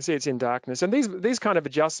 You can see it's in darkness. And these kind of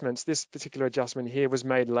adjustments, this particular adjustment here was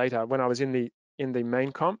made later when I was in the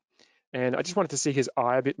main comp, and I just wanted to see his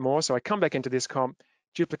eye a bit more. So I come back into this comp,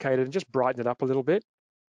 duplicate it, and just brighten it up a little bit.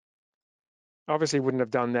 Obviously wouldn't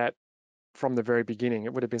have done that from the very beginning.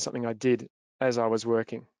 It would have been something I did as I was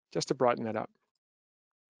working, just to brighten that up.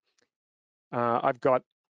 I've got,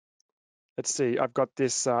 let's see, I've got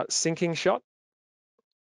this sinking shot,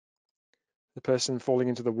 the person falling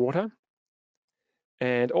into the water,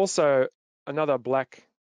 and also another black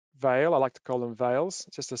veil. I like to call them veils.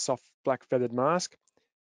 It's just a soft black feathered mask,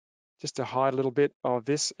 just to hide a little bit of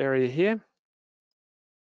this area here,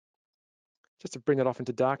 just to bring it off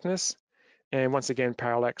into darkness. And once again,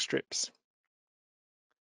 parallax strips.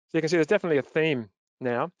 So you can see there's definitely a theme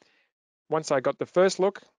now. Once I got the first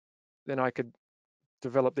look, then I could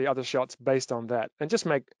develop the other shots based on that and just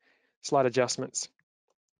make slight adjustments.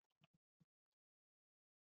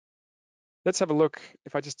 Let's have a look.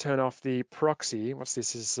 If I just turn off the proxy, what's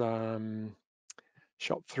this is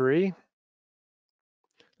shot 3.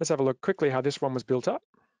 Let's have a look quickly how this one was built up.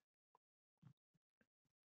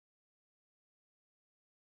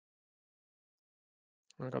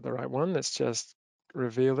 I got the right one. Let's just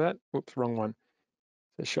reveal that. Oops, wrong one.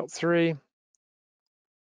 So shot 3.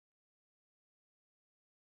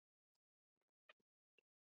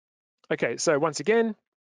 Okay, so once again,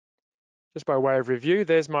 just by way of review,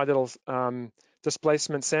 there's my little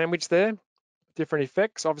displacement sandwich there. Different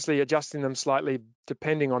effects, obviously adjusting them slightly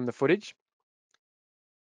depending on the footage.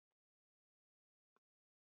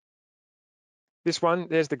 This one,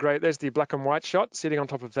 there's the black and white shot sitting on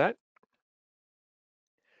top of that.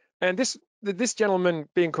 And this gentleman,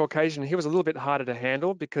 being Caucasian, he was a little bit harder to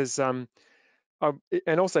handle because, and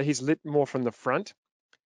also he's lit more from the front.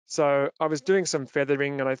 So I was doing some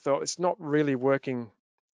feathering and I thought it's not really working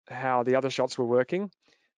how the other shots were working.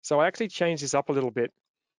 So I actually changed this up a little bit.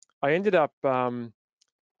 I ended up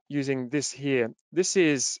using this here. This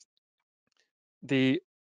is the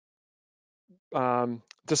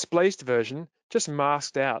displaced version, just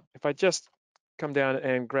masked out. If I just come down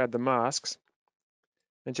and grab the masks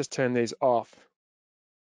and just turn these off.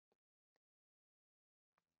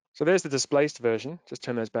 So there's the displaced version. Just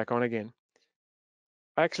turn those back on again.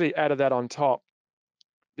 I actually added that on top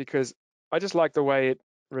because I just like the way it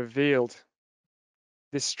revealed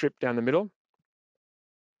this strip down the middle.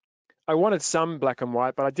 I wanted some black and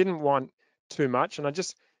white, but I didn't want too much. And I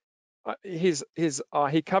just,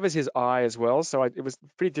 he covers his eye as well. So it was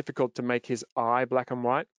pretty difficult to make his eye black and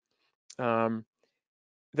white.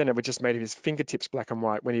 Then it would just make his fingertips black and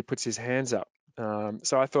white when he puts his hands up.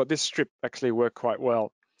 So I thought this strip actually worked quite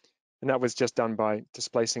well. And that was just done by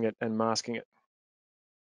displacing it and masking it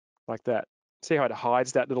like that. See how it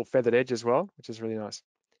hides that little feathered edge as well, which is really nice.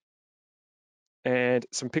 And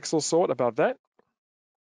some pixel sort above that.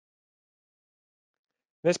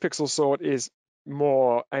 This pixel sort is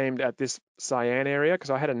more aimed at this cyan area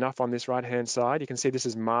because I had enough on this right-hand side. You can see this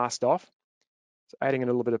is masked off. So adding a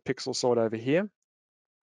little bit of pixel sort over here.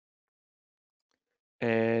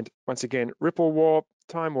 And once again, ripple warp,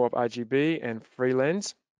 time warp RGB, and free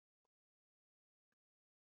lens.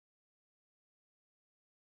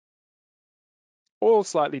 All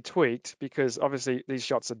slightly tweaked because obviously these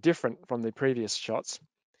shots are different from the previous shots.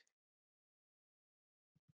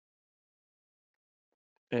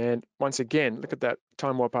 And once again, look at that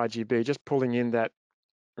time warp RGB, just pulling in that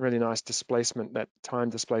really nice displacement, that time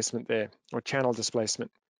displacement there, or channel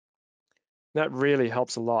displacement. That really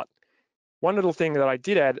helps a lot. One little thing that I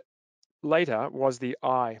did add later was the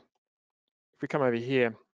eye. If we come over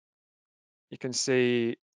here, you can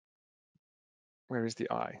see, where is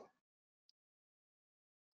the eye?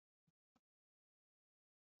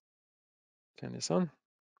 Turn this on.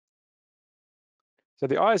 So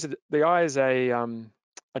the eye is a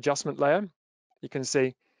adjustment layer. You can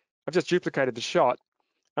see I've just duplicated the shot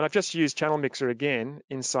and I've just used channel mixer again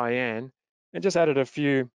in cyan and just added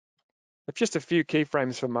just a few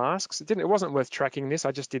keyframes for masks. It wasn't worth tracking this.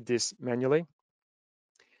 I just did this manually.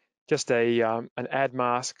 Just an add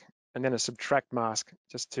mask and then a subtract mask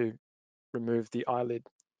just to remove the eyelid.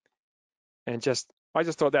 And I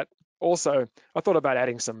just thought that also, I thought about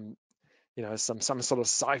adding some sort of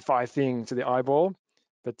sci-fi thing to the eyeball,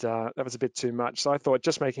 but that was a bit too much. So I thought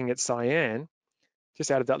just making it cyan,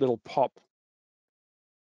 just added that little pop.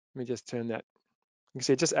 Let me just turn that. You can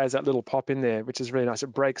see it just adds that little pop in there, which is really nice.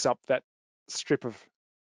 It breaks up that strip of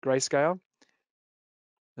grayscale.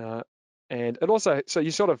 And it also, so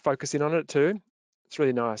you sort of focus in on it too. It's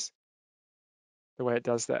really nice the way it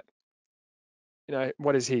does that.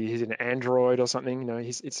 What is he? He's an android or something.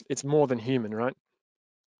 It's more than human, right?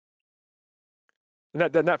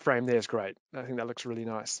 And that frame there is great. I think that looks really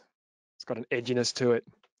nice. It's got an edginess to it.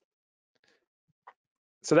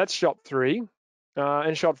 So that's shot 3.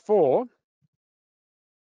 And shot 4,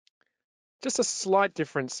 just a slight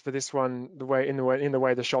difference for this one, in the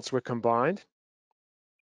way the shots were combined.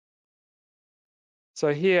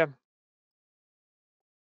 So here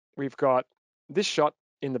we've got this shot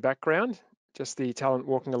in the background, just the talent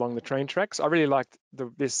walking along the train tracks. I really liked the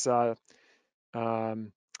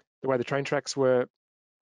way the train tracks were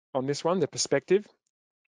on this one, the perspective.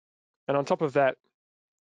 And on top of that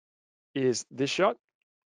is this shot.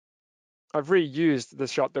 I've reused the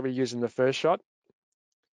shot that we used in the first shot,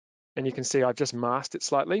 and you can see I've just masked it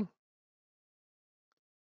slightly, and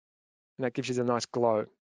that gives you a nice glow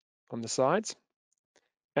on the sides.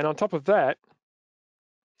 And on top of that,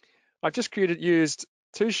 I've just used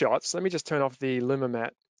 2 shots. Let me just turn off the Luma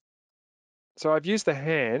matte. So I've used the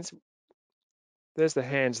hands. There's the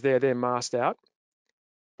hands there, they're masked out.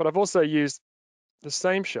 But I've also used the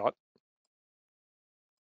same shot,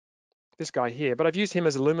 this guy here, but I've used him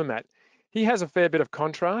as a Luma matte. He has a fair bit of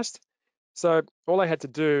contrast. So all I had to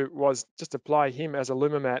do was just apply him as a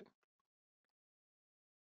Luma matte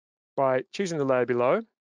by choosing the layer below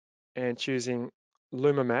and choosing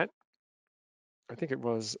Luma matte. I think it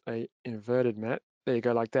was a inverted matte. There you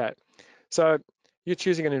go, like that. So you're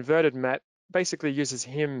choosing an inverted matte, basically uses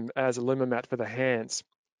him as a Luma matte for the hands.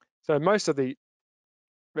 So most of the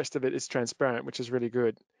rest of it is transparent, which is really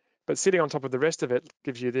good. But sitting on top of the rest of it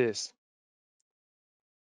gives you this.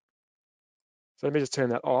 So let me just turn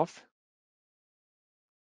that off.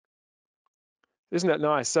 Isn't that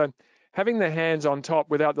nice? So having the hands on top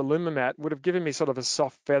without the Luma matte would have given me sort of a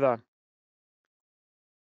soft feather.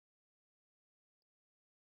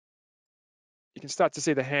 You can start to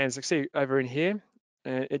see the hands, like see over in here,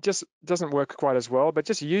 and it just doesn't work quite as well, but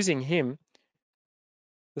just using him,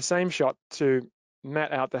 the same shot to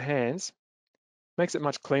matte out the hands, makes it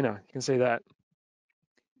much cleaner. You can see that.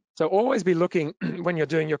 So always be looking, when you're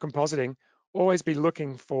doing your compositing, always be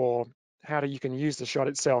looking for how you can use the shot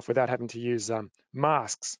itself without having to use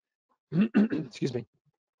masks. Excuse me.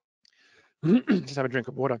 Just have a drink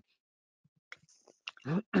of water.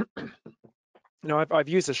 I've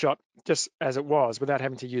used the shot just as it was without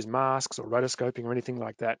having to use masks or rotoscoping or anything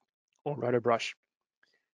like that, or rotobrush.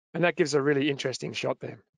 And that gives a really interesting shot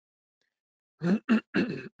there.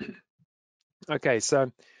 Okay,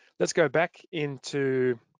 so let's go back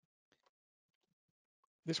into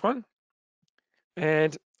this one.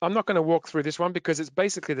 And I'm not going to walk through this one because it's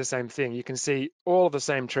basically the same thing. You can see all of the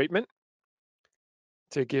same treatment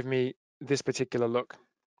to give me this particular look.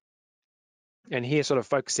 And here sort of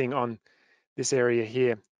focusing on this area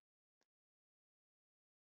here.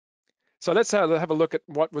 So let's have a look at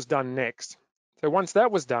what was done next. So once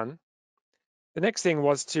that was done, the next thing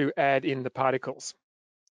was to add in the particles.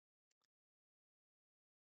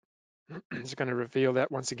 I'm just going to reveal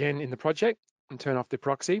that once again in the project and turn off the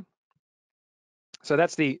proxy. So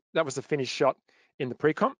that was the finished shot in the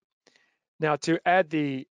pre-comp. Now to add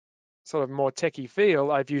the sort of more techie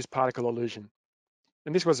feel, I've used particle illusion.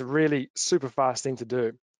 And this was a really super fast thing to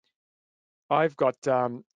do. I've got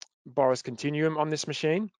Boris Continuum on this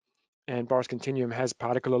machine, and Boris Continuum has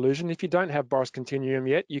particle illusion. If you don't have Boris Continuum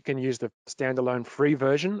yet, you can use the standalone free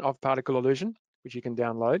version of particle illusion, which you can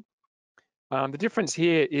download. The difference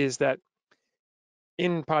here is that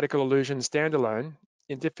in particle illusion standalone,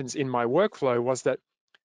 the difference in my workflow was that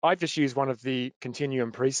I just used one of the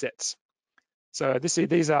Continuum presets. So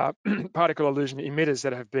these are particle illusion emitters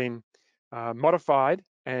that have been modified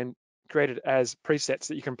and created as presets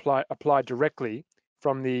that you can apply directly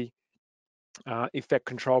from the effect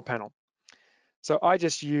control panel. So I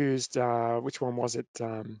just used, which one was it?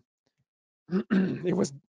 It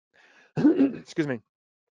was, excuse me,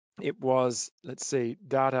 it was, let's see,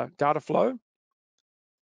 data flow,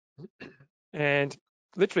 and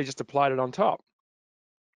literally just applied it on top.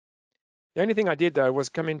 The only thing I did though was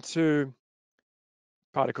come into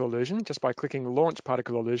particle illusion just by clicking launch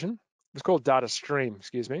particle illusion. It was called data stream,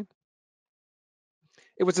 excuse me.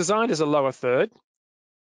 It was designed as a lower third.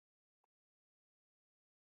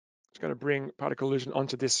 Just going to bring particle illusion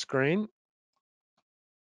onto this screen.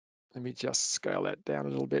 Let me just scale that down a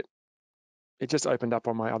little bit. It just opened up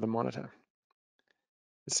on my other monitor.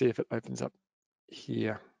 Let's see if it opens up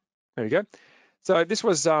here. There we go. So this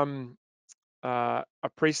was a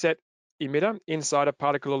preset emitter inside of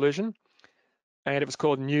particle illusion, and it was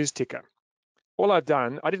called News Ticker. All I've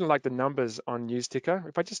done, I didn't like the numbers on News Ticker.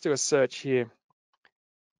 If I just do a search here,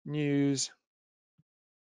 news,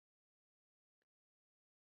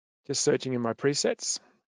 just searching in my presets.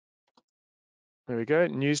 There we go,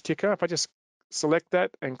 News Ticker. If I just select that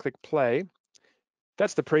and click play,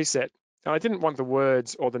 that's the preset. And I didn't want the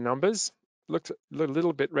words or the numbers. Looked a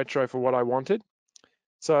little bit retro for what I wanted.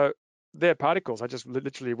 So they're particles. I just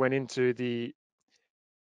literally went into the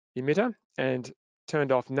emitter and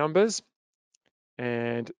turned off numbers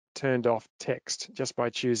and turned off text just by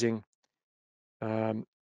choosing um,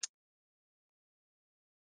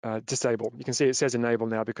 disable. You can see it says enable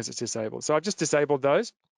now because it's disabled. So I've just disabled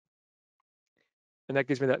those, and that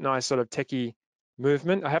gives me that nice sort of techie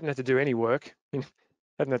movement. I haven't had to do any work. I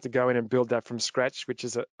haven't had to go in and build that from scratch, which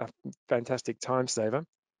is a fantastic time saver.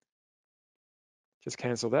 Just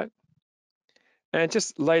cancel that. And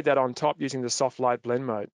just laid that on top using the soft light blend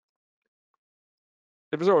mode.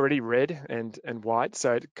 It was already red and white,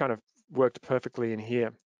 so it kind of worked perfectly in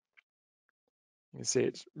here. You can see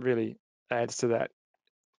it really adds to that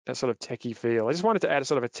sort of techie feel. I just wanted to add a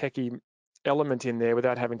sort of a techie element in there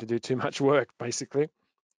without having to do too much work, basically.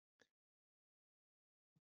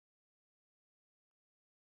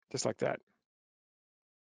 Just like that.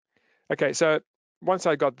 Okay, so once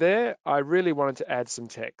I got there, I really wanted to add some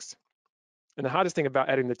text. And the hardest thing about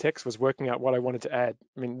adding the text was working out what I wanted to add.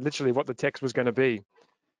 I mean, literally what the text was going to be.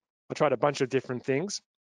 I tried a bunch of different things.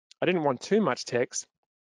 I didn't want too much text.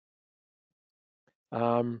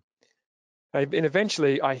 And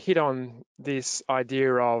eventually I hit on this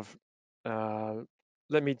idea of,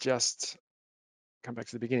 let me just come back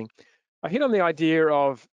to the beginning. I hit on the idea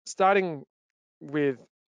of starting with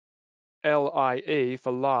LIE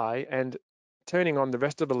for lie and turning on the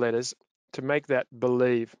rest of the letters to make that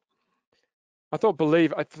believe. I thought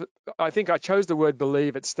believe, I think I chose the word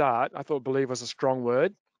believe at start. I thought believe was a strong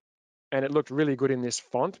word and it looked really good in this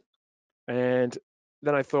font. And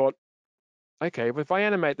then I thought, okay, well, if I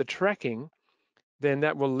animate the tracking, then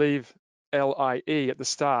that will leave LIE at the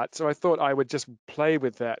start. So I thought I would just play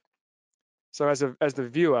with that. So as the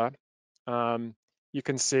viewer, you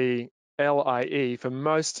can see LIE for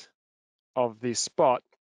most of the spot.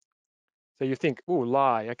 So you think, oh,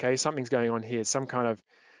 lie, okay, something's going on here, some kind of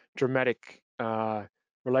dramatic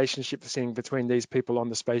relationship thing between these people on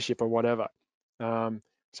the spaceship or whatever.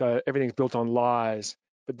 So everything's built on lies,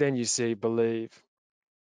 but then you see believe.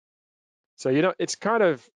 So it's kind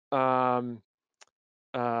of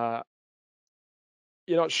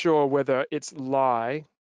you're not sure whether it's lie.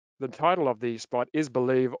 The title of the spot is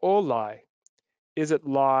believe or lie. Is it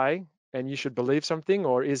lie and you should believe something,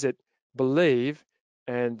 or is it believe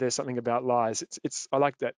and there's something about lies? It's I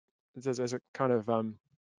like that. There's a kind of I'm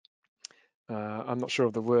not sure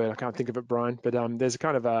of the word. I can't think of it, Brian. But there's a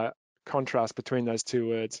kind of a contrast between those two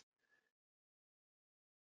words.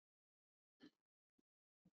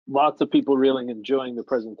 Lots of people really enjoying the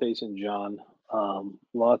presentation, John.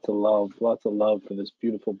 Lots of love for this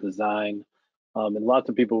beautiful design. And lots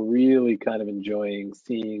of people really kind of enjoying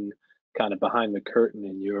seeing kind of behind the curtain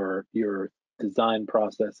in your design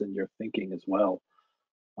process and your thinking as well.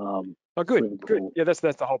 Oh, It's good, really good. cool. Yeah, that's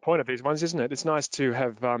the whole point of these ones, isn't it? It's nice to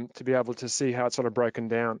have to be able to see how it's sort of broken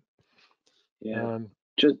down. Yeah. Um,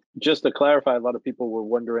 Just to clarify, a lot of people were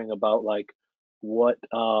wondering about like what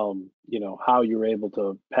how you're able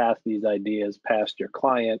to pass these ideas past your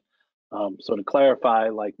client. So to clarify,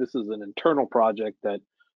 like this is an internal project that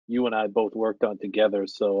you and I both worked on together.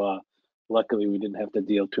 So luckily we didn't have to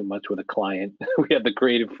deal too much with a client. We had the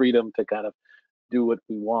creative freedom to kind of do what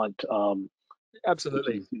we want, which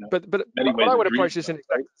Absolutely. is But many I ways a would dream approach this job, in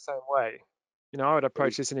right? exactly the same way. I would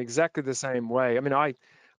approach this in exactly the same way. I mean,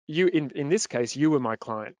 you in this case, you were my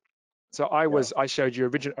client. So Yeah, I showed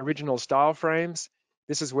you original style frames.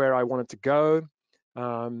 This is where I wanted to go.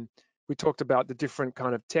 We talked about the different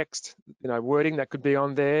kind of text, wording that could be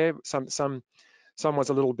on there. Some was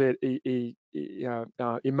a little bit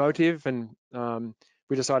emotive, and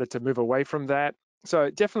we decided to move away from that.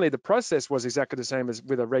 So definitely the process was exactly the same as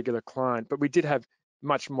with a regular client, but we did have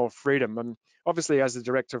much more freedom. And obviously, as the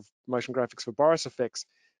director of motion graphics for Boris Effects,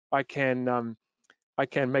 I can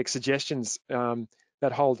make suggestions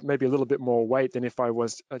that hold maybe a little bit more weight than if I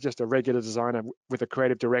was just a regular designer with a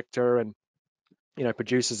creative director and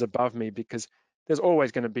producers above me, because there's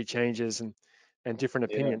always going to be changes and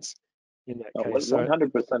different yeah. opinions in that No, case. So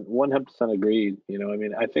 100%, 100% agreed. I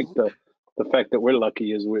mean, I think the fact that we're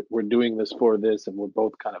lucky is we're doing this for this, and we're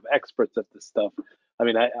both kind of experts at this stuff. I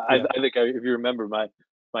mean, yeah, if you remember, my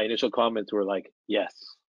initial comments were like, yes,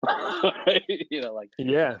 right? Like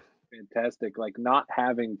yeah, fantastic. Like not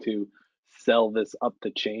having to sell this up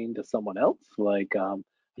the chain to someone else. Like, I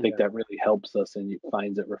think yeah, that really helps us, and it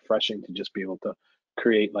finds it refreshing to just be able to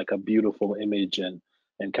create like a beautiful image and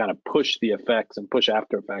kind of push the effects and push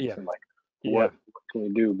After Effects yeah, and like yeah, what can we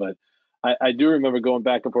do? But I do remember going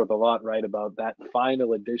back and forth a lot, right, about that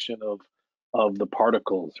final edition of of the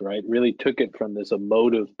particles, right? Really took it from this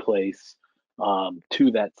emotive place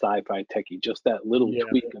to that sci-fi techie. Just that little Yeah,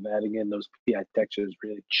 tweak of adding in those PI textures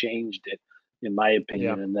really changed it, in my yeah,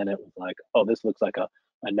 opinion. And then it was like, oh, this looks like a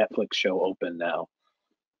Netflix show open now.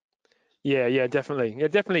 yeah, definitely. Yeah,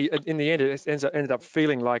 definitely. In the end, it ended up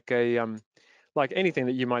feeling like anything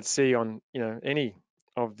that you might see on, any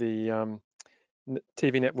of the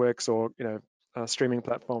TV networks or, streaming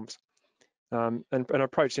platforms, and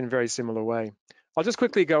approached in a very similar way. I'll just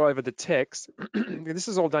quickly go over the text. This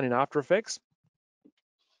is all done in After Effects.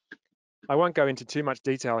 I won't go into too much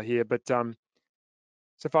detail here, but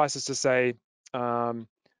suffice it to say,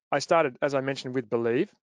 I started, as I mentioned, with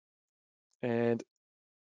Believe, and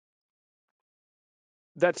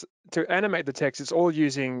that's to animate the text. It's all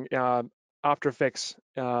using After Effects.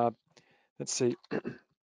 Let's see,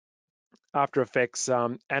 After Effects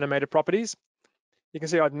animator properties. You can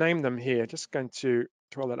see I've named them here. Just going to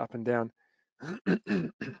twirl that up and down.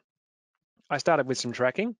 I started with some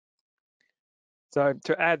tracking. So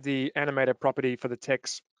to add the animator property for the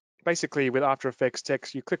text, basically with After Effects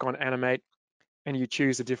text, you click on animate and you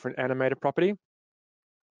choose a different animator property.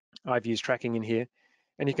 I've used tracking in here,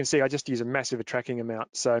 and you can see I just use a massive tracking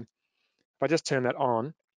amount. So if I just turn that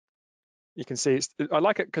on, you can see I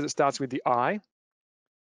like it because it starts with the eye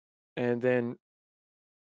and then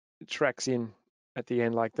it tracks in at the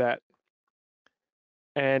end like that.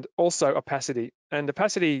 And also opacity. And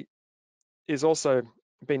opacity is also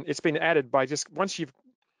been added by just once you've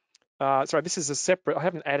sorry, this is a separate, I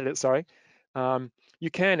haven't added it, sorry.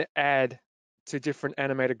 You can add to different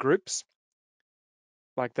animator groups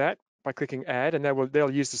like that by clicking add, and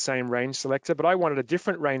they'll use the same range selector, but I wanted a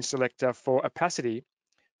different range selector for opacity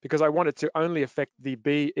because I want it to only affect the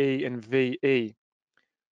B, E, and VE.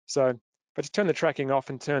 So if I just turn the tracking off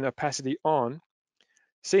and turn opacity on,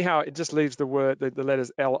 see how it just leaves the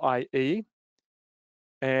letters LIE,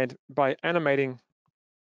 and by animating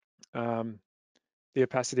um, the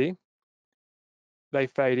opacity, they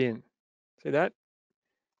fade in. See that?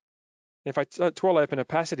 If I twirl open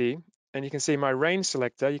opacity, and you can see my range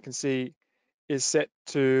selector, you can see is set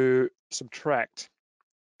to subtract.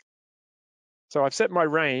 So I've set my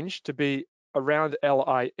range to be around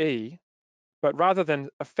LIE, but rather than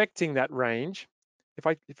affecting that range, if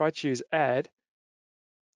I choose add,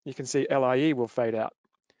 you can see LIE will fade out.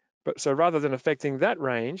 But so rather than affecting that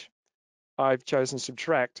range, I've chosen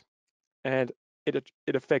subtract, and it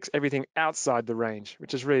affects everything outside the range,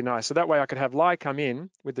 which is really nice. So that way I could have lie come in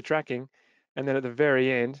with the tracking, and then at the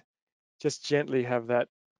very end, just gently have the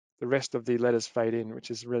rest of the letters fade in,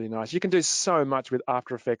 which is really nice. You can do so much with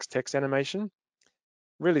After Effects text animation,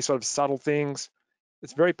 really sort of subtle things.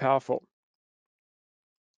 It's very powerful.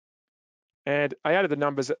 And I added the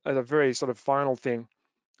numbers as a very sort of final thing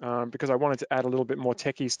because I wanted to add a little bit more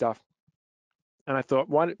techie stuff. And I thought,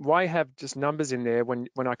 why have just numbers in there when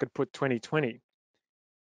I could put 2020?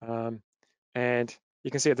 And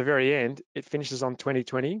you can see at the very end, it finishes on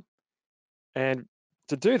 2020. And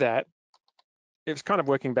to do that, it was kind of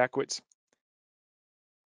working backwards.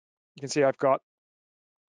 You can see I've got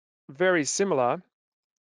very similar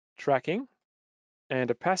tracking and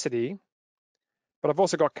opacity, but I've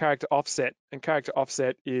also got character offset, and character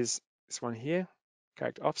offset is this one here,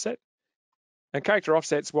 character offset. And character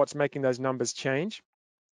offset's what's making those numbers change.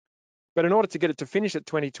 But in order to get it to finish at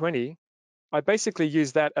 2020, I basically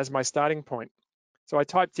use that as my starting point. So I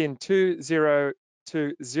typed in 2020.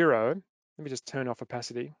 Let me just turn off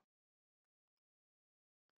opacity.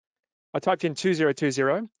 I typed in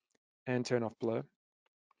 2020 and turn off blur.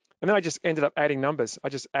 And then I just ended up adding numbers. I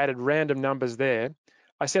just added random numbers there.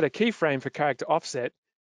 I set a keyframe for character offset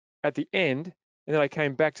at the end, and then I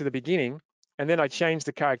came back to the beginning, and then I changed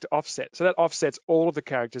the character offset. So that offsets all of the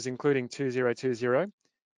characters, including 2020.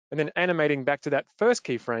 And then animating back to that first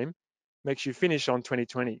keyframe makes you finish on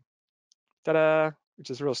 2020. Ta-da!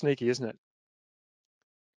 Which is real sneaky, isn't it?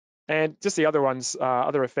 And just the other ones,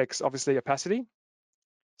 other effects, obviously opacity.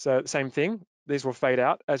 So same thing. These will fade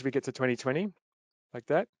out as we get to 2020, like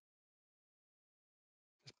that.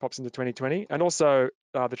 Just pops into 2020. And also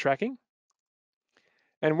the tracking.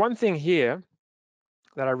 And one thing here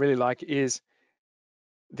that I really like is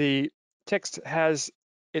the text has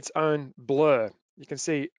its own blur. You can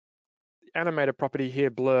see animator property here,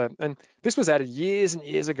 blur. And this was added years and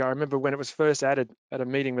years ago. I remember when it was first added at a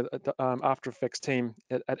meeting with the After Effects team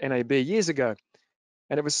at NAB years ago.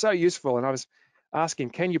 And it was so useful. And I was asking,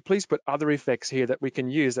 can you please put other effects here that we can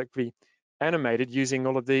use that could be animated using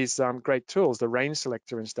all of these great tools, the range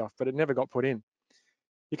selector and stuff, but it never got put in.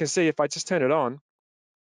 You can see if I just turn it on,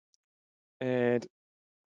 and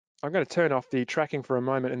I'm going to turn off the tracking for a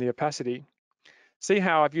moment and the opacity. See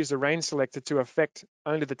how I've used a range selector to affect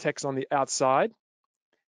only the text on the outside?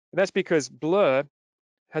 And that's because blur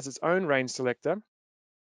has its own range selector.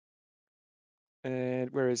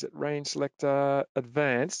 And where is it? Range selector,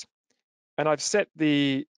 advanced. And I've set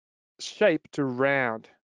the shape to round.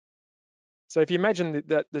 So if you imagine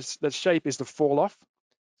that the shape is the fall off,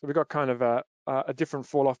 so we've got kind of a different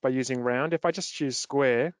fall off by using round. If I just choose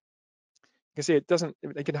square, you can see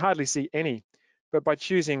you can hardly see any, but by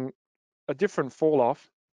choosing a different fall off,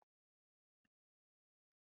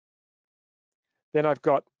 then I've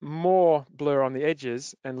got more blur on the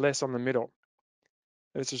edges and less on the middle.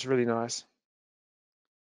 This is really nice.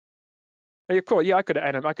 And of course, yeah, I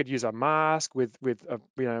could use a mask with a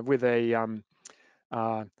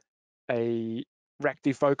rack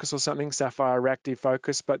defocus or something, Sapphire rack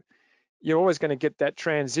defocus, but you're always going to get that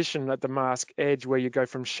transition at the mask edge where you go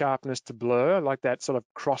from sharpness to blur, like that sort of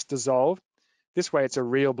cross dissolve. This way, it's a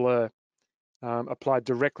real blur applied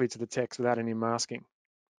directly to the text without any masking.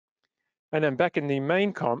 And then back in the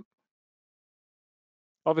main comp,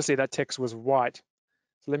 obviously that text was white.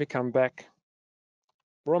 So let me come back.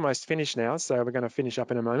 We're almost finished now, so we're going to finish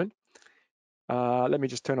up in a moment. Let me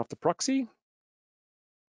just turn off the proxy.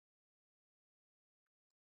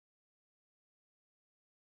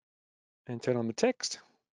 And turn on the text.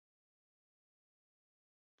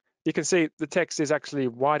 You can see the text is actually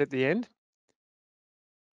white at the end.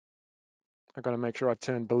 I've got to make sure I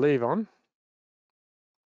turn believe on.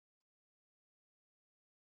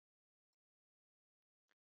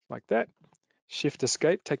 Like that. Shift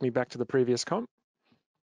escape, take me back to the previous comp.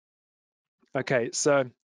 Okay, so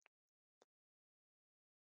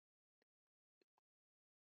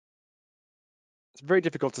it's very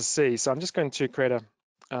difficult to see. So I'm just going to create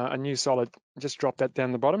a new solid, just drop that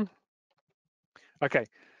down the bottom. Okay,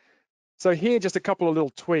 so here, just a couple of little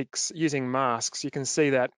tweaks using masks. You can see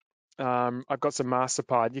that I've got some masks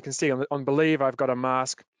applied. You can see on believe, I've got a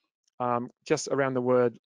mask just around the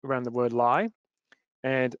word lie.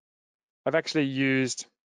 And I've actually used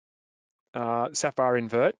Sapphire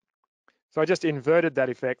invert. So I just inverted that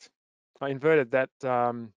effect. I inverted that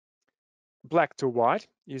black to white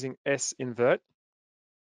using S invert.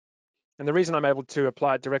 And the reason I'm able to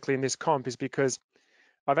apply it directly in this comp is because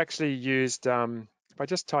I've actually used, if I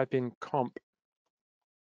just type in comp,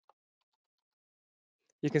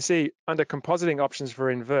 you can see under compositing options for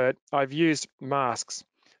invert, I've used masks.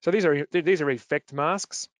 So these are effect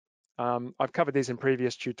masks. I've covered these in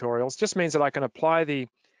previous tutorials. Just means that I can apply the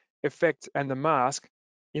effect and the mask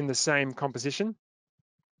in the same composition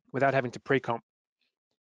without having to pre-comp.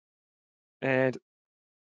 And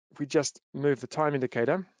if we just move the time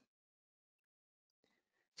indicator,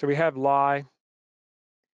 so we have lie, and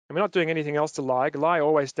we're not doing anything else to lie. Lie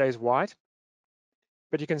always stays white,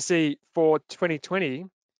 but you can see for 2020,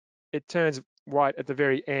 it turns white at the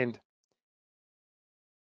very end.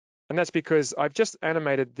 And that's because I've just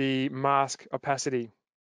animated the mask opacity,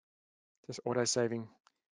 just auto-saving.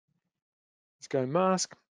 Let's go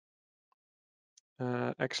mask.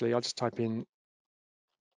 Actually, I'll just type in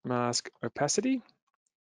mask opacity. And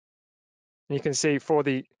you can see for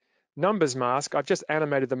the numbers mask, I've just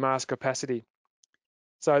animated the mask opacity.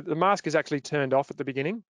 So the mask is actually turned off at the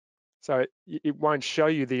beginning. So it won't show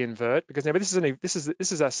you the invert because now this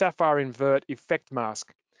is a Sapphire invert effect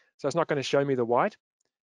mask. So it's not going to show me the white,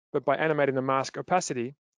 but by animating the mask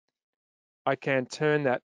opacity, I can turn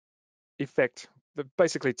that effect,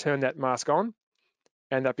 basically turn that mask on,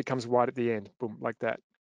 and that becomes white at the end, boom, like that.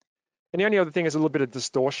 And the only other thing is a little bit of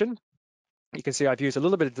distortion. You can see I've used a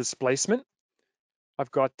little bit of displacement.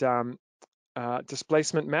 I've got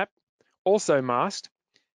displacement map, also masked.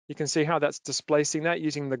 You can see how that's displacing that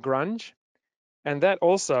using the grunge. And that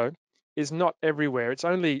also is not everywhere. It's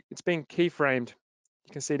being keyframed.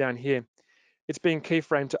 You can see down here, it's being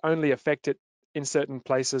keyframed to only affect it in certain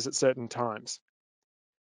places at certain times.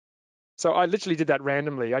 So I literally did that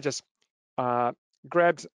randomly. I just I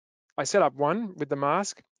set up one with the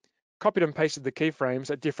mask, copied and pasted the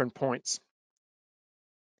keyframes at different points,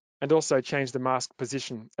 and also changed the mask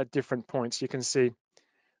position at different points. You can see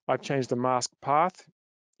I've changed the mask path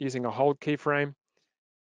using a hold keyframe.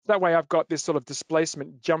 That way I've got this sort of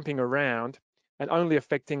displacement jumping around and only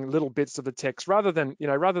affecting little bits of the text rather than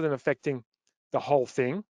affecting the whole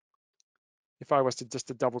thing. If I was to just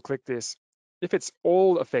to double click this, if it's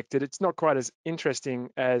all affected, it's not quite as interesting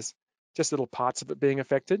as just little parts of it being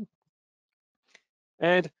affected.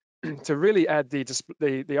 And to really add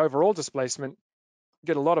the overall displacement,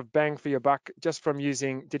 get a lot of bang for your buck just from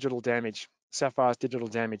using digital damage, Sapphire's digital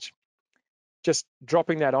damage. Just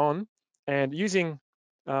dropping that on and using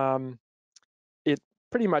it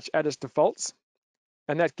pretty much at its defaults,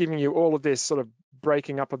 and that's giving you all of this sort of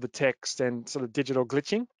breaking up of the text and sort of digital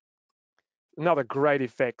glitching. Another great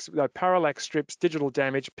effects, parallax strips, digital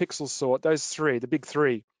damage, pixel sort, those three, the big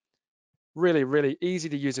three, really, really easy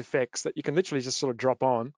to use effects that you can literally just sort of drop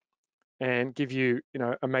on and give you,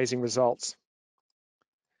 amazing results.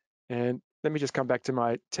 And let me just come back to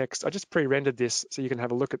my text. I just pre-rendered this so you can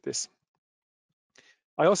have a look at this.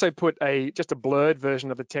 I also put just a blurred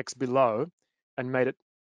version of the text below and made it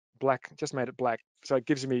black, just made it black. So it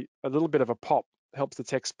gives me a little bit of a pop, helps the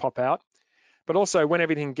text pop out. But also when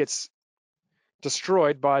everything gets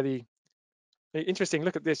destroyed by interesting,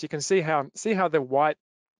 look at this. You can see how the white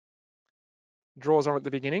draws on at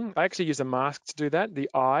the beginning. I actually use a mask to do that, the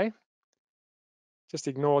eye. Just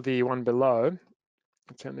ignore the one below.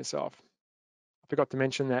 I'll turn this off. I forgot to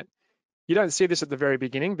mention that. You don't see this at the very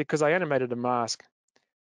beginning because I animated a mask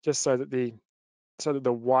just so that the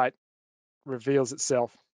white reveals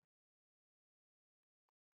itself,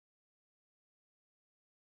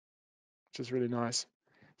 which is really nice.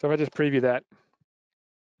 So if I just preview that,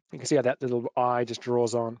 you can see how that little eye just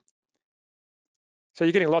draws on. So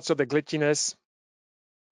you're getting lots of the glitchiness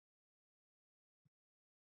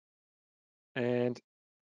and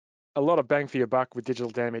a lot of bang for your buck with digital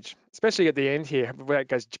damage, especially at the end here, where it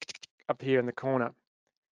goes up here in the corner.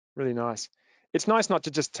 Really nice. It's nice not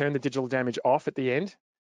to just turn the digital damage off at the end.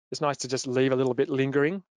 It's nice to just leave a little bit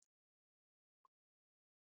lingering.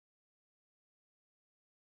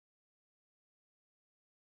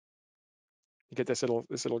 You get this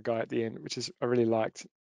little guy at the end, which I really liked.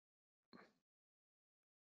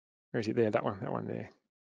 Where is he there? That one there.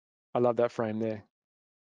 I love that frame there.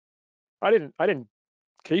 I didn't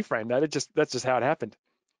keyframe that. That's just how it happened.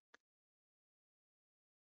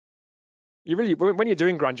 When you're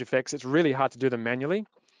doing grunge effects, it's really hard to do them manually.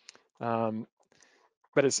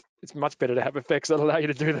 But it's much better to have effects that allow you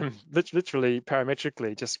to do them literally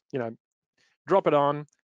parametrically. Just drop it on,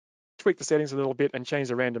 tweak the settings a little bit, and change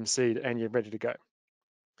the random seed, and you're ready to go.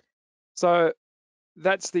 So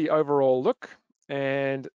that's the overall look.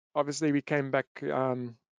 And obviously we came back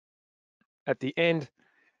at the end.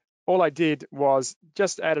 All I did was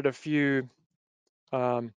just added a few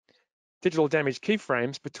digital damage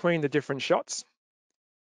keyframes between the different shots,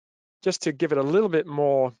 just to give it a little bit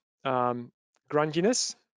more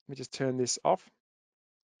grunginess. Let me just turn this off.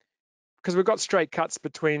 Because we've got straight cuts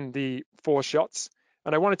between the 4 shots,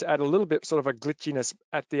 and I wanted to add a little bit sort of a glitchiness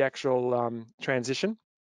at the actual transition.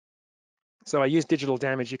 So I use digital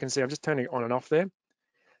damage. You can see I'm just turning it on and off there.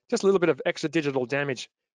 Just a little bit of extra digital damage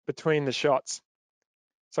between the shots.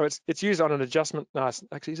 So it's used on an adjustment.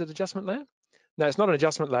 Actually, is it adjustment layer? No, it's not an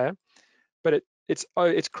adjustment layer, but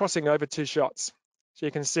it's crossing over 2 shots. So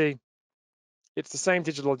you can see it's the same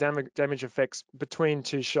digital damage effects between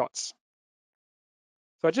 2 shots.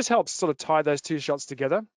 So it just helps sort of tie those 2 shots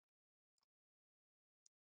together.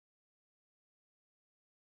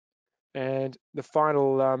 And the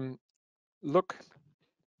final look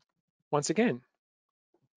once again.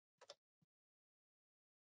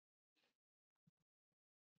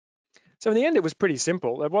 So in the end, it was pretty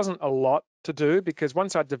simple. There wasn't a lot to do because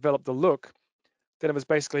once I developed the look, then it was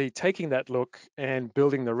basically taking that look and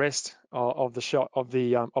building the rest of the shot of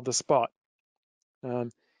the spot.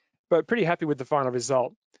 But pretty happy with the final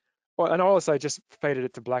result. Well, and I also just faded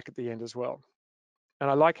it to black at the end as well. And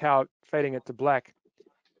I like how fading it to black,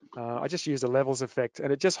 I just used a levels effect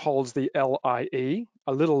and it just holds the LIE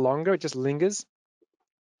a little longer. It just lingers.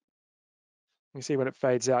 You see when it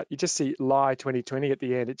fades out, you just see Lie 2020 at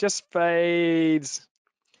the end. It just fades.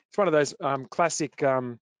 It's one of those classic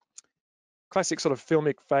sort of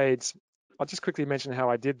filmic fades. I'll just quickly mention how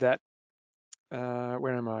I did that.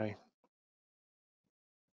 Where am I?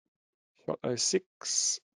 Shot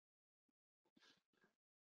 06.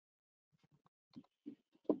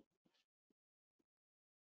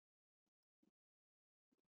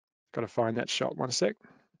 Got to find that shot. One sec.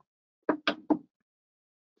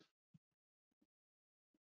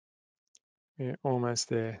 Yeah, almost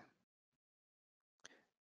there.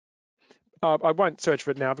 I won't search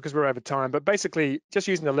for it now because we're over time, but basically just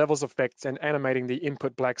using the levels effects and animating the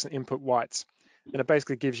input blacks and input whites. And it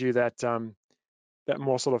basically gives you that that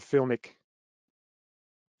more sort of filmic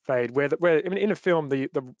fade where I mean, in a film,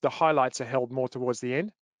 the highlights are held more towards the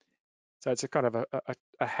end. So it's a kind of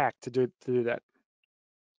a hack to do that.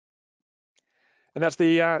 And that's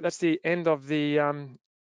the end of the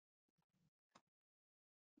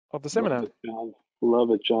seminar. Love it, John.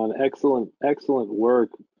 Love it, John. Excellent work.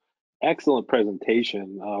 Excellent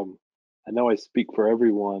presentation. I know I speak for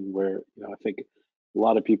everyone where, I think a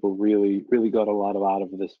lot of people really got a lot out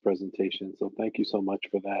of this presentation. So thank you so much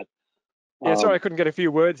for that. Yeah, sorry, I Um, couldn't get a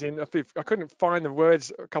few words in. I couldn't find the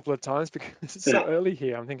words a couple of times because it's so early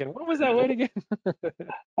here. I'm thinking, what was that word again?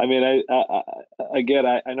 I mean, again,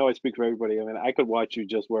 I know I speak for everybody. I mean, I could watch you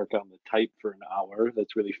just work on the type for an hour.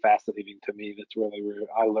 That's really fascinating to me. That's really where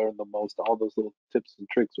I learn the most. All those little tips and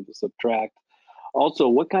tricks with the subtract. Also,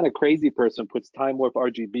 what kind of crazy person puts time warp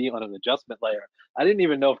RGB on an adjustment layer? I didn't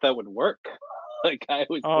even know if that would work. Like I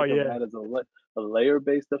always Oh think of yeah, that as a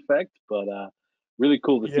layer-based effect, but really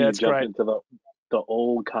cool to see yeah, you it's jump great. into the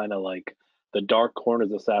old kind of like the dark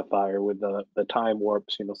corners of Sapphire with the time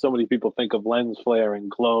warps. You know, so many people think of lens flare and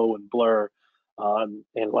glow and blur, and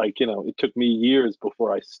like it took me years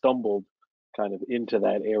before I stumbled kind of into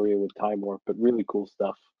that area with time warp, but really cool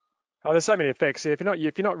stuff. Oh, there's so many effects. Yeah,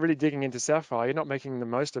 if you're not really digging into Sapphire, you're not making the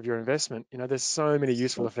most of your investment. There's so many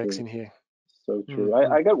useful So effects true. in here. So true.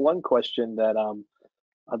 Hmm. I got one question that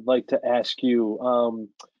I'd like to ask you.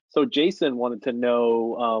 So Jason wanted to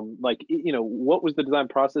know, like, what was the design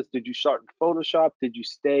process? Did you start in Photoshop? Did you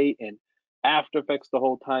stay in After Effects the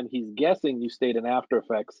whole time? He's guessing you stayed in After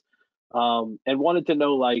Effects, and wanted to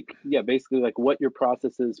know, like, yeah, basically, like, what your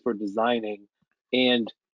process is for designing,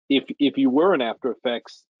 and if you were in After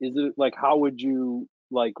Effects, is it like how would you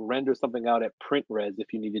like render something out at print res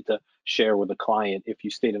if you needed to share with a client if you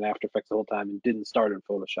stayed in After Effects the whole time and didn't start in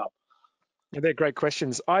Photoshop? Yeah, they're great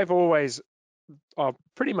questions. I've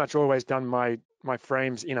pretty much always done my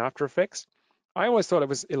frames in After Effects. I always thought it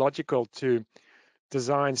was illogical to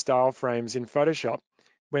design style frames in Photoshop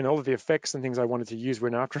when all of the effects and things I wanted to use were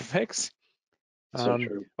in After Effects. So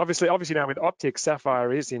true. Obviously now with optics,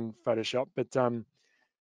 Sapphire is in Photoshop, but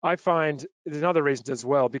I find there's another reason as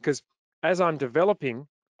well because as I'm developing,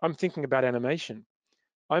 I'm thinking about animation.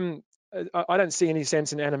 I'm I don't see any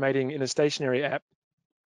sense in animating in a stationary app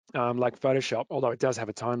like Photoshop, although it does have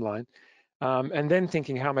a timeline. And then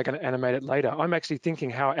thinking, how am I going to animate it later? I'm actually thinking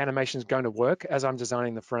how animation is going to work as I'm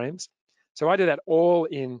designing the frames. So I do that all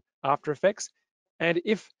in After Effects. And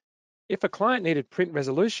if a client needed print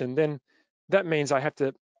resolution, then that means I have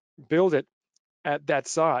to build it at that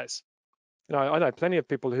size. I know plenty of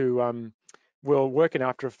people who will work in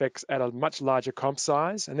After Effects at a much larger comp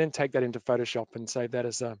size and then take that into Photoshop and save that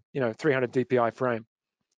as a 300 DPI frame.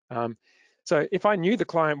 Um, so if I knew the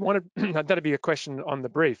client wanted, that'd be a question on the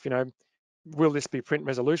brief. Will this be print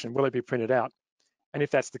resolution? Will it be printed out? And if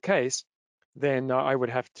that's the case, then I would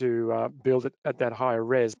have to build it at that higher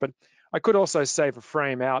res. But I could also save a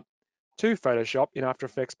frame out to Photoshop in After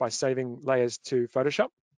Effects by saving layers to Photoshop,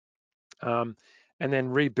 um, and then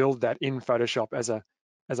rebuild that in Photoshop as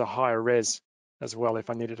a higher res as well if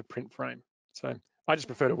I needed a print frame. So I just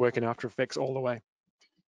prefer to work in After Effects all the way.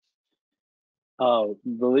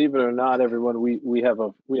 Believe it or not, everyone, we have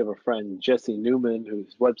a friend, Jesse Newman,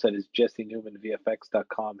 whose website is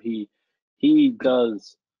jessenewmanvfx.com. He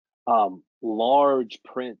does large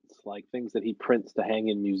prints, like things that he prints to hang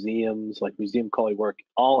in museums, like museum quality work,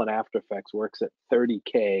 all in After Effects, works at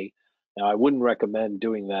 30K. Now, I wouldn't recommend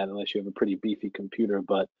doing that unless you have a pretty beefy computer,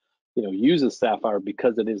 but uses Sapphire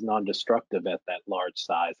because it is non-destructive at that large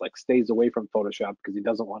size. Like stays away from Photoshop because he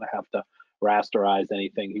doesn't want to have to rasterize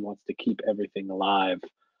anything. He wants to keep everything alive.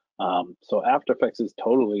 So After Effects is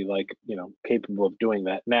totally like capable of doing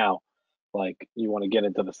that. Now, like you want to get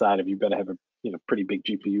into the side of you better have a pretty big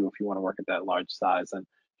GPU if you want to work at that large size, and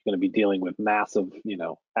you're going to be dealing with massive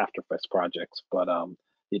After Effects projects. But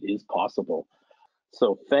it is possible.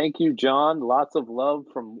 So thank you, John. Lots of love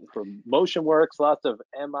from MotionWorks. Lots of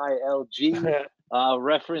MILG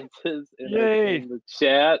references Yay! in the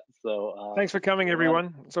chat. So Thanks for coming, a lot of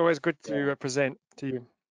everyone. It's always good yeah. to present to you.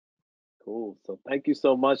 Cool. So thank you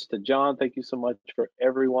so much to John. Thank you so much for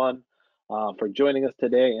everyone for joining us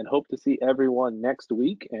today, and hope to see everyone next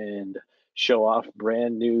week and show off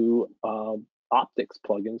brand new optics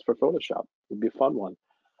plugins for Photoshop. It'll be a fun one.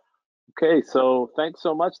 Okay, so thanks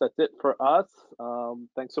so much. That's it for us.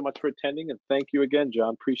 Thanks so much for attending, and thank you again,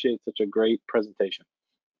 John. Appreciate such a great presentation.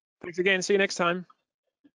 Thanks again. See you next time.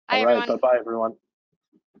 All Hi, right, everyone. bye-bye, everyone.